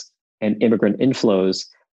rates and immigrant inflows,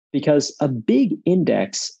 because a big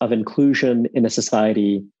index of inclusion in a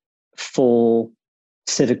society, full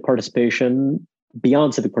civic participation,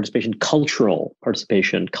 beyond civic participation, cultural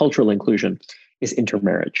inclusion is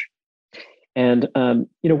intermarriage. And,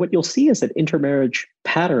 what you'll see is that intermarriage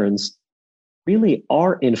patterns really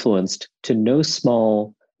are influenced to no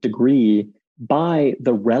small degree by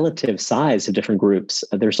the relative size of different groups.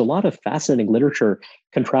 There's a lot of fascinating literature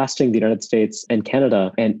contrasting the United States and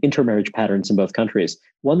Canada and intermarriage patterns in both countries.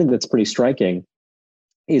 One thing that's pretty striking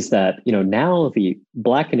is that, now the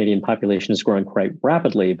Black Canadian population is growing quite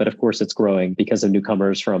rapidly, but of course it's growing because of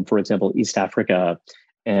newcomers from, for example, East Africa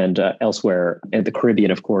and elsewhere, and the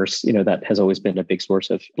Caribbean, of course, that has always been a big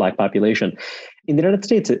source of Black population. In the United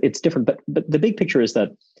States, it's different, but the big picture is that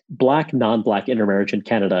Black, non-Black intermarriage in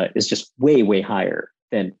Canada is just way, way higher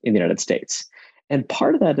than in the United States. And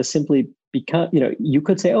part of that is simply because, you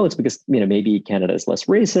could say, oh, it's because, maybe Canada is less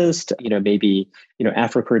racist, maybe,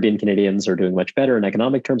 Afro-Caribbean Canadians are doing much better in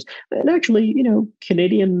economic terms. And actually,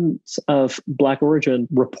 Canadians of Black origin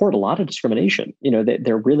report a lot of discrimination.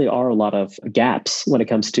 There really are a lot of gaps when it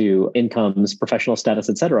comes to incomes, professional status,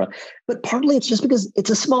 et cetera. But partly it's just because it's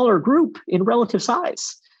a smaller group in relative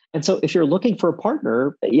size. And so if you're looking for a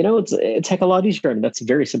partner, it's heck a lot easier. I mean, that's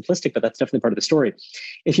very simplistic, but that's definitely part of the story.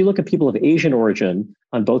 If you look at people of Asian origin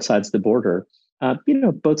on both sides of the border,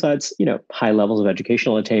 both sides, high levels of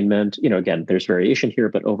educational attainment. Again, there's variation here,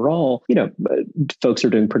 but overall, folks are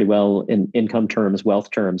doing pretty well in income terms,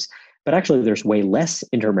 wealth terms. But actually, there's way less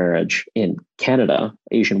intermarriage in Canada,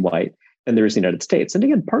 Asian white, than there is in the United States. And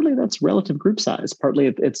again, partly that's relative group size. Partly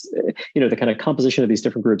it's the kind of composition of these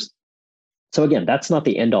different groups. So again, that's not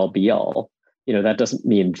the end all be all. That doesn't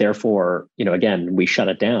mean, therefore, again, we shut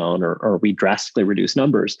it down or we drastically reduce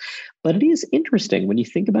numbers. But it is interesting when you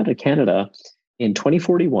think about it, Canada in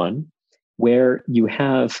 2041, where you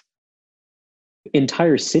have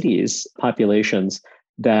entire cities, populations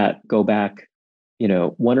that go back,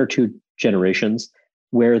 one or two generations,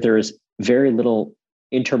 where there's very little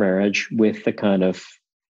intermarriage with the kind of,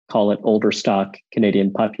 call it older stock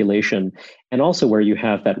Canadian population, and also where you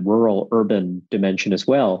have that rural urban dimension as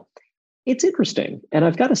well. It's interesting. And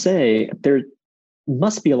I've got to say, there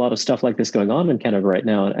must be a lot of stuff like this going on in Canada right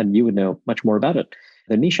now, and you would know much more about it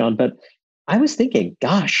than me, Sean. But I was thinking,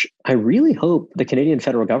 gosh, I really hope the Canadian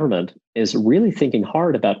federal government is really thinking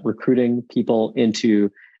hard about recruiting people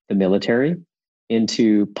into the military,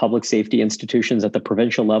 into public safety institutions at the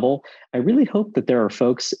provincial level. I really hope that there are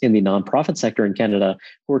folks in the nonprofit sector in Canada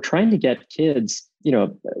who are trying to get kids,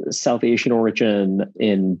 South Asian origin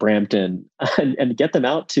in Brampton and get them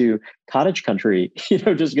out to cottage country,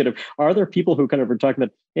 are there people who kind of are talking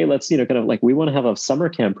about, hey, let's, kind of like, we want to have a summer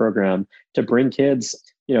camp program to bring kids,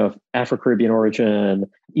 Afro-Caribbean origin,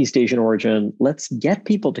 East Asian origin. Let's get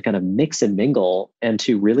people to kind of mix and mingle and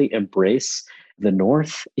to really embrace the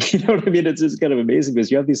North. You know what I mean? It's just kind of amazing because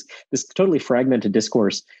you have this totally fragmented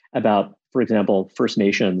discourse about, for example, First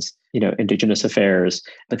Nations, Indigenous affairs,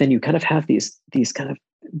 but then you kind of have these kind of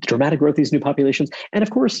dramatic growth, these new populations. And of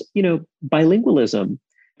course, bilingualism,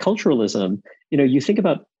 culturalism, you think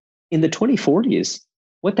about in the 2040s,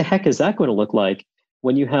 what the heck is that going to look like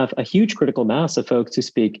when you have a huge critical mass of folks who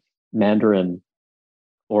speak Mandarin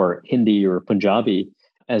or Hindi or Punjabi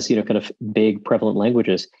as, kind of big prevalent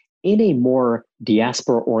languages in a more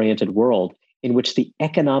diaspora-oriented world in which the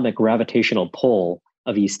economic gravitational pull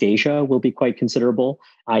of East Asia will be quite considerable.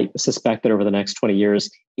 I suspect that over the next 20 years,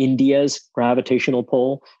 India's gravitational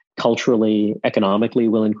pull culturally, economically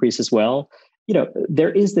will increase as well.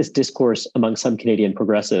 There is this discourse among some Canadian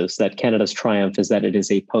progressives that Canada's triumph is that it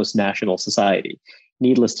is a post-national society.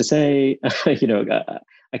 Needless to say,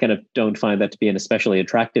 I kind of don't find that to be an especially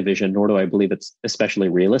attractive vision, nor do I believe it's especially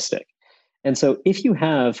realistic. And so if you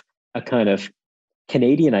have a kind of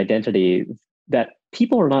Canadian identity that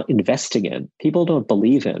people are not investing in, people don't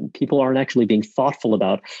believe in, people aren't actually being thoughtful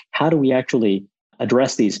about how do we actually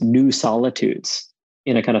address these new solitudes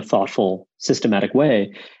in a kind of thoughtful, systematic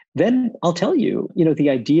way, then I'll tell you, the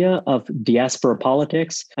idea of diaspora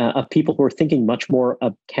politics, of people who are thinking much more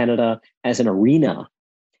of Canada as an arena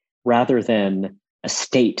rather than a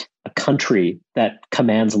state, a country that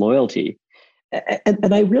commands loyalty.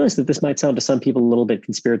 And I realize that this might sound to some people a little bit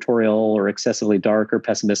conspiratorial or excessively dark or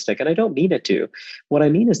pessimistic, and I don't mean it to. What I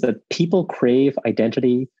mean is that people crave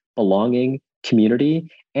identity, belonging, community,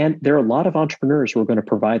 and there are a lot of entrepreneurs who are going to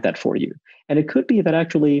provide that for you. And it could be that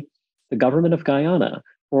actually the government of Guyana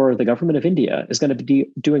or the government of India is going to be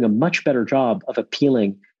doing a much better job of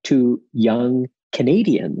appealing to young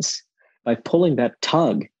Canadians by pulling that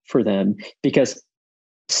tug for them, because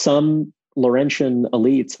some Laurentian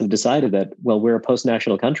elites have decided that, well, we're a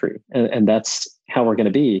post-national country and that's how we're going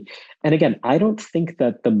to be. And again, I don't think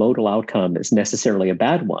that the modal outcome is necessarily a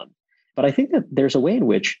bad one, but I think that there's a way in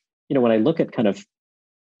which, when I look at kind of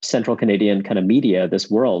central Canadian kind of media, this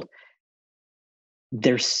world,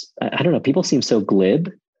 I don't know, people seem so glib.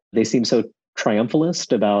 They seem so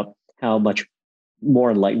triumphalist about how much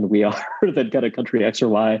more enlightened we are than kind of country X or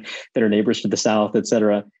Y that are neighbors to the south, et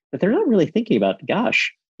cetera, that they're not really thinking about,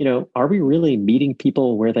 gosh, are we really meeting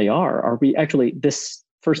people where they are? Are we actually, this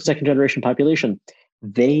first and second generation population,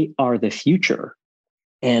 they are the future.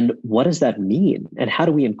 And what does that mean? And how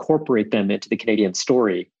do we incorporate them into the Canadian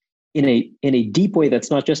story in a deep way that's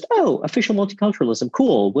not just, official multiculturalism,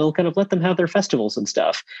 cool, we'll kind of let them have their festivals and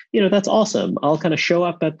stuff. That's awesome. I'll kind of show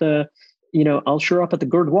up at the, I'll show up at the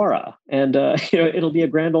Gurdwara and, it'll be a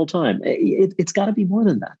grand old time. It's got to be more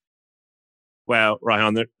than that. Wow,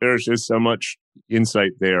 Reihan, there's just so much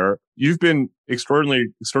insight there. You've been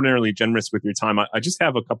extraordinarily generous with your time. I just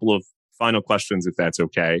have a couple of final questions, if that's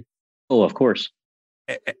okay. Oh, of course.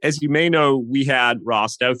 As you may know, we had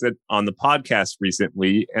Ross Douthat on the podcast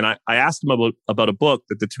recently, and I asked him about a book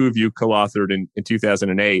that the two of you co-authored in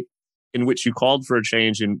 2008, in which you called for a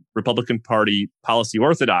change in Republican Party policy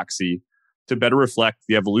orthodoxy to better reflect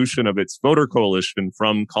the evolution of its voter coalition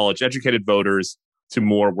from college-educated voters to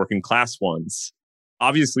more working-class ones.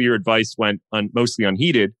 Obviously, your advice went mostly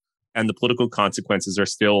unheeded, and the political consequences are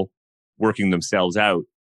still working themselves out.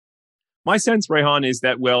 My sense, Reihan, is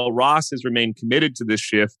that, well, Ross has remained committed to this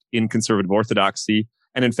shift in conservative orthodoxy,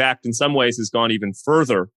 and in fact, in some ways has gone even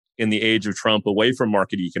further in the age of Trump away from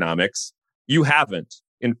market economics. You haven't.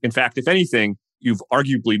 In fact, if anything, you've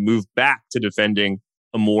arguably moved back to defending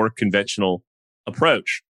a more conventional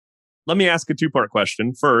approach. Let me ask a two-part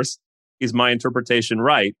question. First, is my interpretation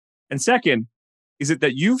right? And second, is it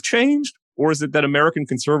that you've changed, or is it that American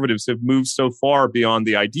conservatives have moved so far beyond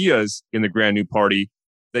the ideas in the Grand New Party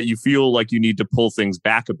that you feel like you need to pull things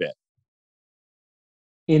back a bit?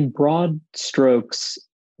 In broad strokes,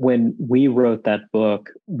 when we wrote that book,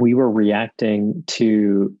 we were reacting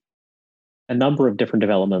to a number of different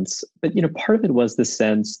developments. But, part of it was the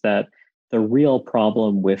sense that the real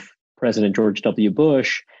problem with President George W.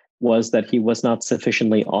 Bush was that he was not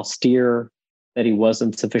sufficiently austere, that he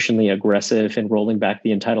wasn't sufficiently aggressive in rolling back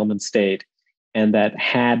the entitlement state, and that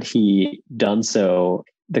had he done so,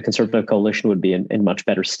 the conservative coalition would be in much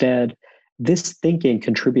better stead. This thinking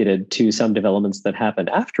contributed to some developments that happened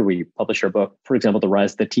after we published our book. For example, the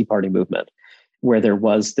rise of the Tea Party movement, where there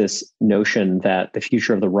was this notion that the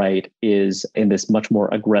future of the right is in this much more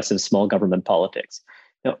aggressive small government politics.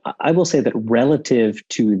 Now, I will say that relative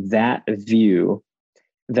to that view,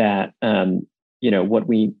 that what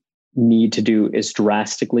we need to do is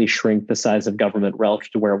drastically shrink the size of government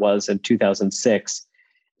relative to where it was in 2006,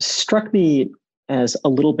 struck me as a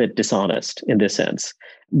little bit dishonest in this sense.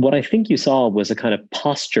 What I think you saw was a kind of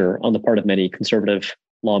posture on the part of many conservative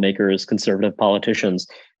lawmakers, conservative politicians,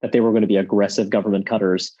 that they were going to be aggressive government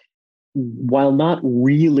cutters, while not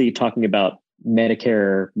really talking about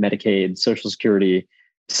Medicare, Medicaid, Social Security.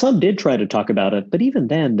 Some did try to talk about it, but even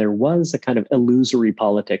then, there was a kind of illusory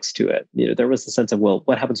politics to it. There was the sense of, well,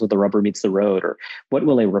 what happens when the rubber meets the road, or what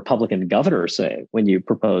will a Republican governor say when you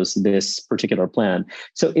propose this particular plan?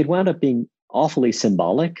 So it wound up being awfully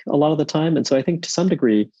symbolic a lot of the time. And so I think to some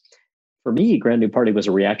degree, for me, Grand New Party was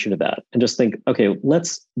a reaction to that, and just think, okay,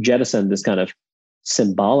 let's jettison this kind of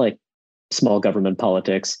symbolic small government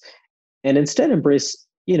politics and instead embrace,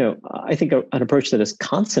 I think an approach that is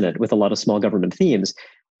consonant with a lot of small government themes.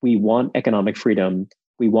 We want economic freedom.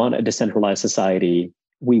 We want a decentralized society.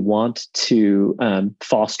 We want to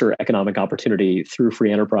foster economic opportunity through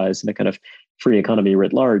free enterprise and a kind of free economy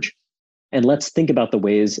writ large. And let's think about the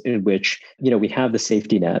ways in which, we have the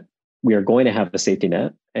safety net. We are going to have the safety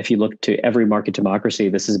net. If you look to every market democracy,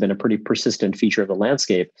 this has been a pretty persistent feature of the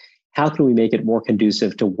landscape. How can we make it more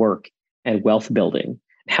conducive to work and wealth building?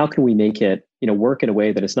 How can we make it, work in a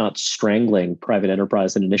way that is not strangling private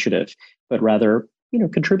enterprise and initiative, but rather,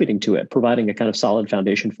 contributing to it, providing a kind of solid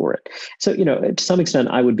foundation for it? So, to some extent,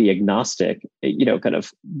 I would be agnostic,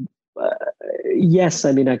 yes,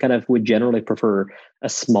 I kind of would generally prefer a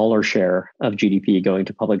smaller share of GDP going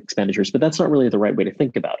to public expenditures, but that's not really the right way to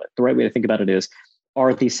think about it. The right way to think about it is,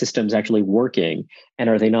 are these systems actually working, and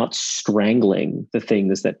are they not strangling the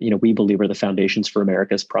things that we believe are the foundations for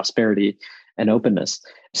America's prosperity and openness?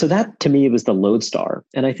 So that, to me, was the lodestar.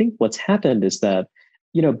 And I think what's happened is that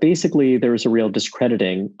basically there was a real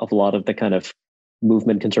discrediting of a lot of the kind of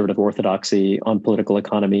movement conservative orthodoxy on political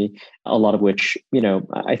economy, a lot of which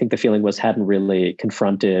I think the feeling was hadn't really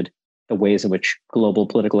confronted the ways in which global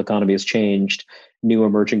political economy has changed, new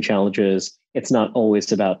emerging challenges. It's not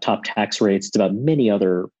always about top tax rates. It's about many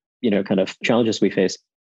other, kind of challenges we face.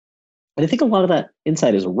 And I think a lot of that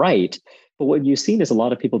insight is right. But what you've seen is a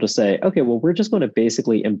lot of people just say, okay, well, we're just going to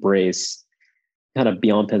basically embrace kind of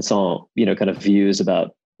bien pensant, kind of views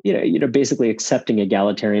about, basically accepting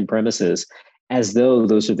egalitarian premises as though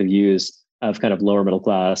those are the views of kind of lower middle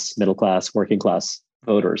class, working class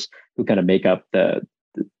voters who kind of make up the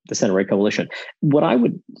center-right coalition. What I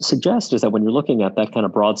would suggest is that when you're looking at that kind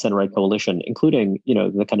of broad center-right coalition, including,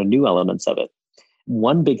 the kind of new elements of it,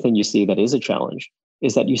 one big thing you see that is a challenge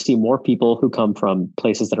is that you see more people who come from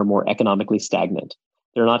places that are more economically stagnant.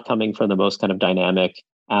 They're not coming from the most kind of dynamic,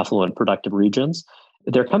 affluent, productive regions.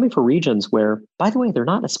 They're coming from regions where, by the way, they're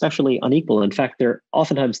not especially unequal. In fact, they're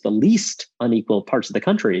oftentimes the least unequal parts of the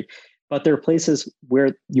country, but there are places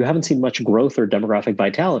where you haven't seen much growth or demographic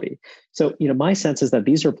vitality. So, my sense is that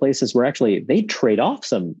these are places where actually they trade off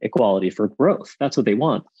some equality for growth. That's what they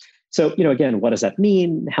want. So, again, what does that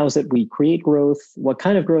mean? How is it we create growth? What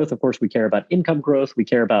kind of growth? Of course, we care about income growth. We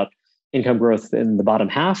care about income growth in the bottom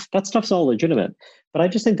half. That stuff's all legitimate. But I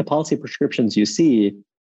just think the policy prescriptions you see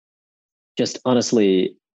just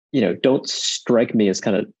honestly, don't strike me as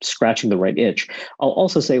kind of scratching the right itch. I'll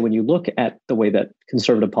also say when you look at the way that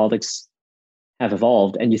conservative politics have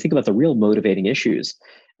evolved, and you think about the real motivating issues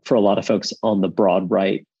for a lot of folks on the broad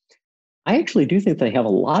right, I actually do think they have a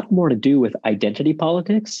lot more to do with identity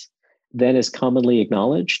politics than is commonly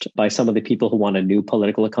acknowledged by some of the people who want a new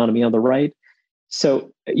political economy on the right.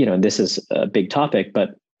 So, and this is a big topic,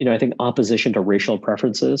 but, I think opposition to racial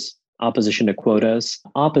preferences, opposition to quotas,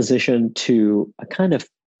 opposition to a kind of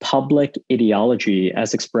public ideology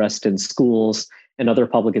as expressed in schools and other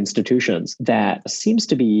public institutions that seems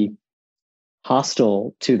to be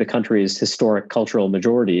hostile to the country's historic cultural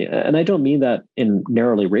majority. And I don't mean that in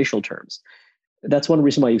narrowly racial terms. That's one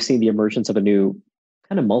reason why you've seen the emergence of a new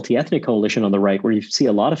kind of multi-ethnic coalition on the right, where you see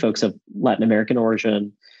a lot of folks of Latin American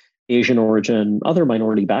origin, Asian origin, other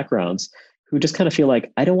minority backgrounds, who just kind of feel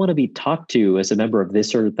like, I don't want to be talked to as a member of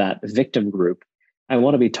this or that victim group. I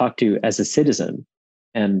want to be talked to as a citizen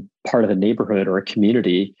and part of a neighborhood or a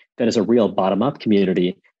community that is a real bottom-up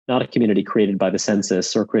community, not a community created by the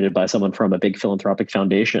census or created by someone from a big philanthropic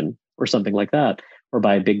foundation or something like that, or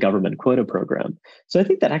by a big government quota program. So I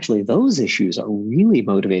think that actually those issues are really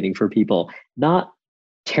motivating for people, not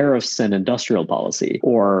tariffs and industrial policy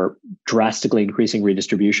or drastically increasing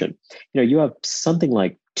redistribution. You have something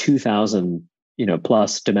like 2,000,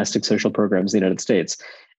 plus domestic social programs in the United States.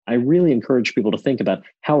 I really encourage people to think about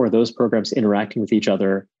how are those programs interacting with each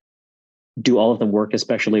other? Do all of them work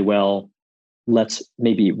especially well? Let's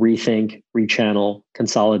maybe rethink, rechannel,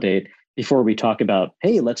 consolidate before we talk about,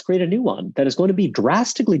 hey, let's create a new one that is going to be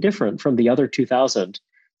drastically different from the other 2,000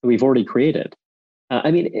 that we've already created.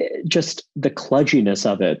 Just the kludginess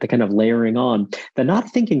of it, the kind of layering on, the not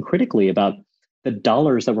thinking critically about the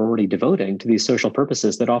dollars that we're already devoting to these social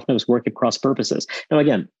purposes that often work at cross purposes. Now,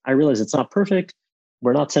 again, I realize it's not perfect.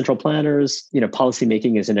 We're not central planners.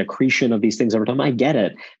 Policymaking is an accretion of these things over time. I get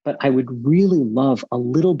it. But I would really love a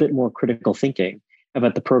little bit more critical thinking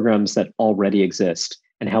about the programs that already exist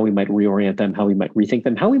and how we might reorient them, how we might rethink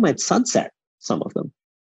them, how we might sunset some of them.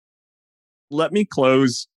 Let me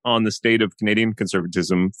close on the state of Canadian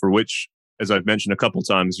conservatism, for which, as I've mentioned a couple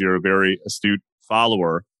times, you're a very astute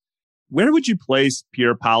follower. Where would you place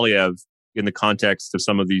Pierre Poilievre in the context of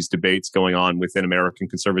some of these debates going on within American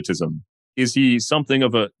conservatism? Is he something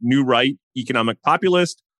of a new right economic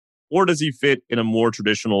populist, or does he fit in a more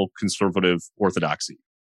traditional conservative orthodoxy?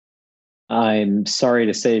 I'm sorry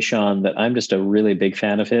to say, Sean, that I'm just a really big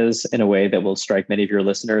fan of his in a way that will strike many of your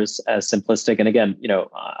listeners as simplistic. And again,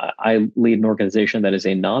 I lead an organization that is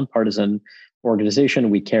a nonpartisan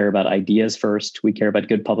organization. We care about ideas first. We care about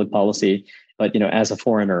good public policy. But, as a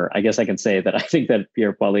foreigner, I guess I can say that I think that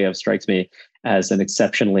Pierre Poilievre strikes me as an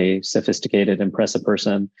exceptionally sophisticated, impressive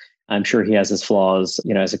person. I'm sure he has his flaws,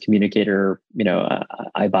 as a communicator,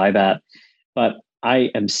 I buy that. But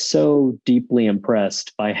I am so deeply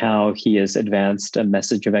impressed by how he has advanced a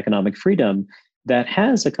message of economic freedom that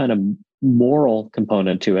has a kind of moral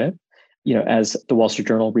component to it. As the Wall Street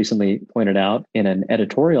Journal recently pointed out in an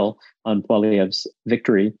editorial on Poilievre's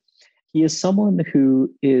victory, he is someone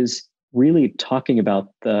who is really talking about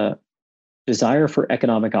the desire for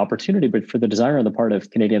economic opportunity, but for the desire on the part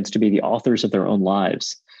of Canadians to be the authors of their own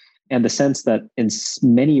lives. And the sense that in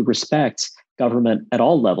many respects, government at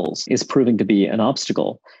all levels is proving to be an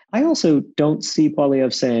obstacle. I also don't see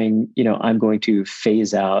Poilievre saying, I'm going to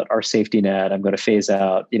phase out our safety net. I'm going to phase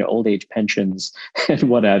out, old age pensions and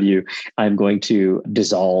what have you. I'm going to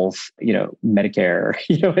dissolve, Medicare.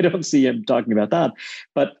 I don't see him talking about that.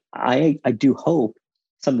 But I do hope,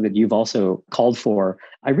 something that you've also called for,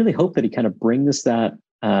 I really hope that he kind of brings that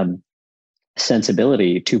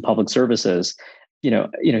sensibility to public services.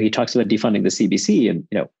 He talks about defunding the CBC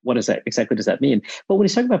and, what does that exactly does that mean? But when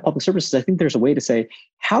he's talking about public services, I think there's a way to say,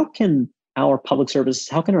 how can our public service,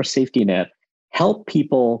 how can our safety net help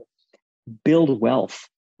people build wealth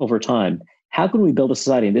over time? How can we build a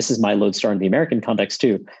society? And this is my lodestar in the American context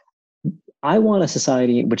too. I want a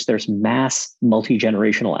society in which there's mass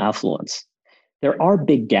multi-generational affluence. There are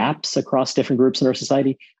big gaps across different groups in our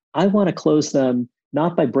society. I want to close them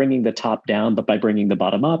not by bringing the top down, but by bringing the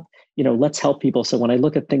bottom up. Let's help people. So when I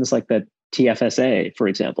look at things like the TFSA, for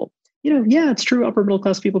example, it's true, upper middle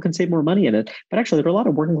class people can save more money in it, but actually there are a lot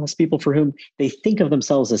of working class people for whom they think of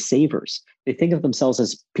themselves as savers. They think of themselves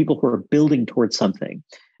as people who are building towards something.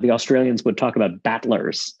 The Australians would talk about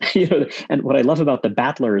battlers, and what I love about the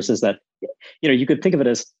battlers is that, you could think of it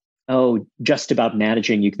as, just about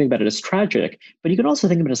managing. You can think about it as tragic, but you can also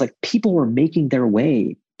think of it as like people were making their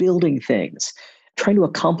way, building things, trying to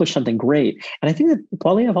accomplish something great. And I think that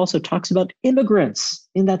Poilievre also talks about immigrants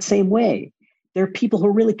in that same way. There are people who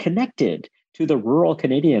are really connected to the rural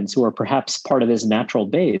Canadians who are perhaps part of his natural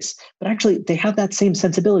base, but actually they have that same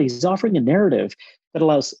sensibility. He's offering a narrative that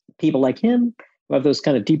allows people like him, who have those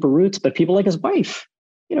kind of deeper roots, but people like his wife,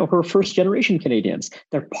 who are first generation Canadians.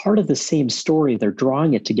 They're part of the same story. They're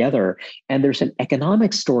drawing it together. And there's an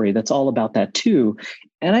economic story that's all about that too.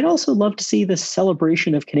 And I'd also love to see this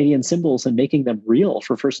celebration of Canadian symbols and making them real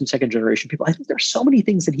for first and second generation people. I think there's so many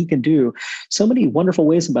things that he can do, so many wonderful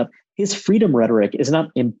ways about his freedom rhetoric is not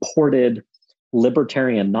imported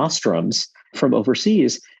libertarian nostrums from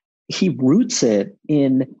overseas. He roots it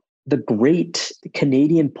in the great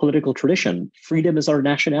Canadian political tradition. Freedom is our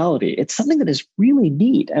nationality. It's something that is really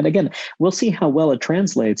neat. And again, we'll see how well it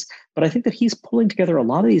translates. But I think that he's pulling together a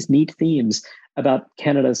lot of these neat themes about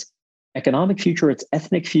Canada's economic future, its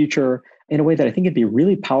ethnic future, in a way that I think would be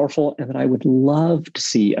really powerful and that I would love to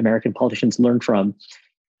see American politicians learn from.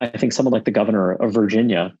 I think someone like the governor of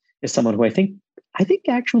Virginia is someone who I think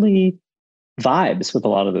actually vibes with a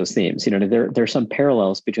lot of those themes. There are some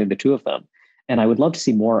parallels between the two of them. And I would love to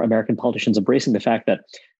see more American politicians embracing the fact that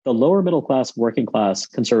the lower middle class, working class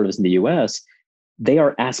conservatives in the US, they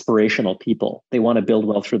are aspirational people. They want to build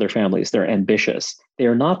wealth for their families. They're ambitious. They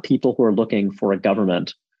are not people who are looking for a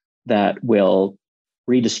government that will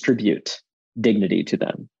redistribute dignity to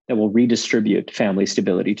them, that will redistribute family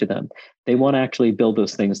stability to them. They want to actually build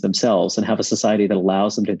those things themselves and have a society that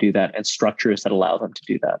allows them to do that and structures that allow them to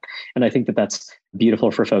do that. And I think that that's beautiful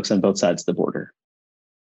for folks on both sides of the border.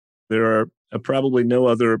 There are probably no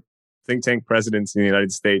other think tank presidents in the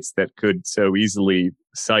United States that could so easily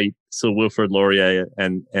cite Sir Wilfrid Laurier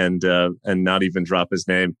and not even drop his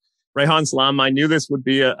name. Reihan, Salam, I knew this would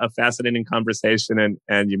be a fascinating conversation,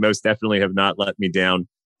 and you most definitely have not let me down.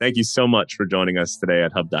 Thank you so much for joining us today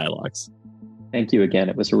at Hub Dialogues. Thank you again.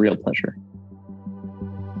 It was a real pleasure.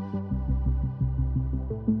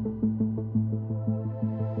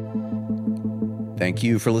 Thank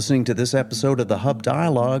you for listening to this episode of the Hub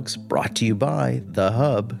Dialogues, brought to you by The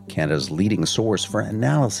Hub, Canada's leading source for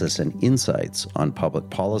analysis and insights on public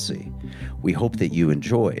policy. We hope that you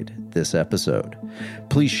enjoyed this episode.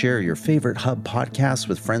 Please share your favorite Hub podcasts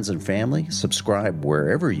with friends and family, subscribe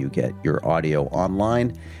wherever you get your audio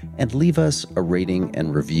online, and leave us a rating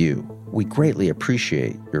and review. We greatly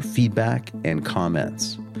appreciate your feedback and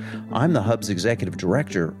comments. I'm the Hub's Executive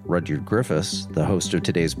Director, Rudyard Griffiths. The host of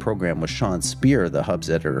today's program was Sean Speer, the Hub's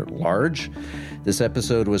Editor-at-Large. This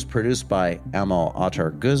episode was produced by Amal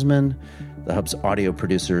Attar-Guzman. The Hub's audio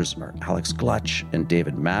producers are Alex Glutch and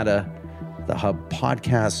David Matta. The Hub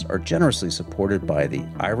podcasts are generously supported by the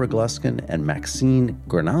Ira Gluskin and Maxine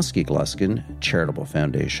Gronowski Gluskin Charitable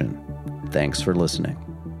Foundation. Thanks for listening.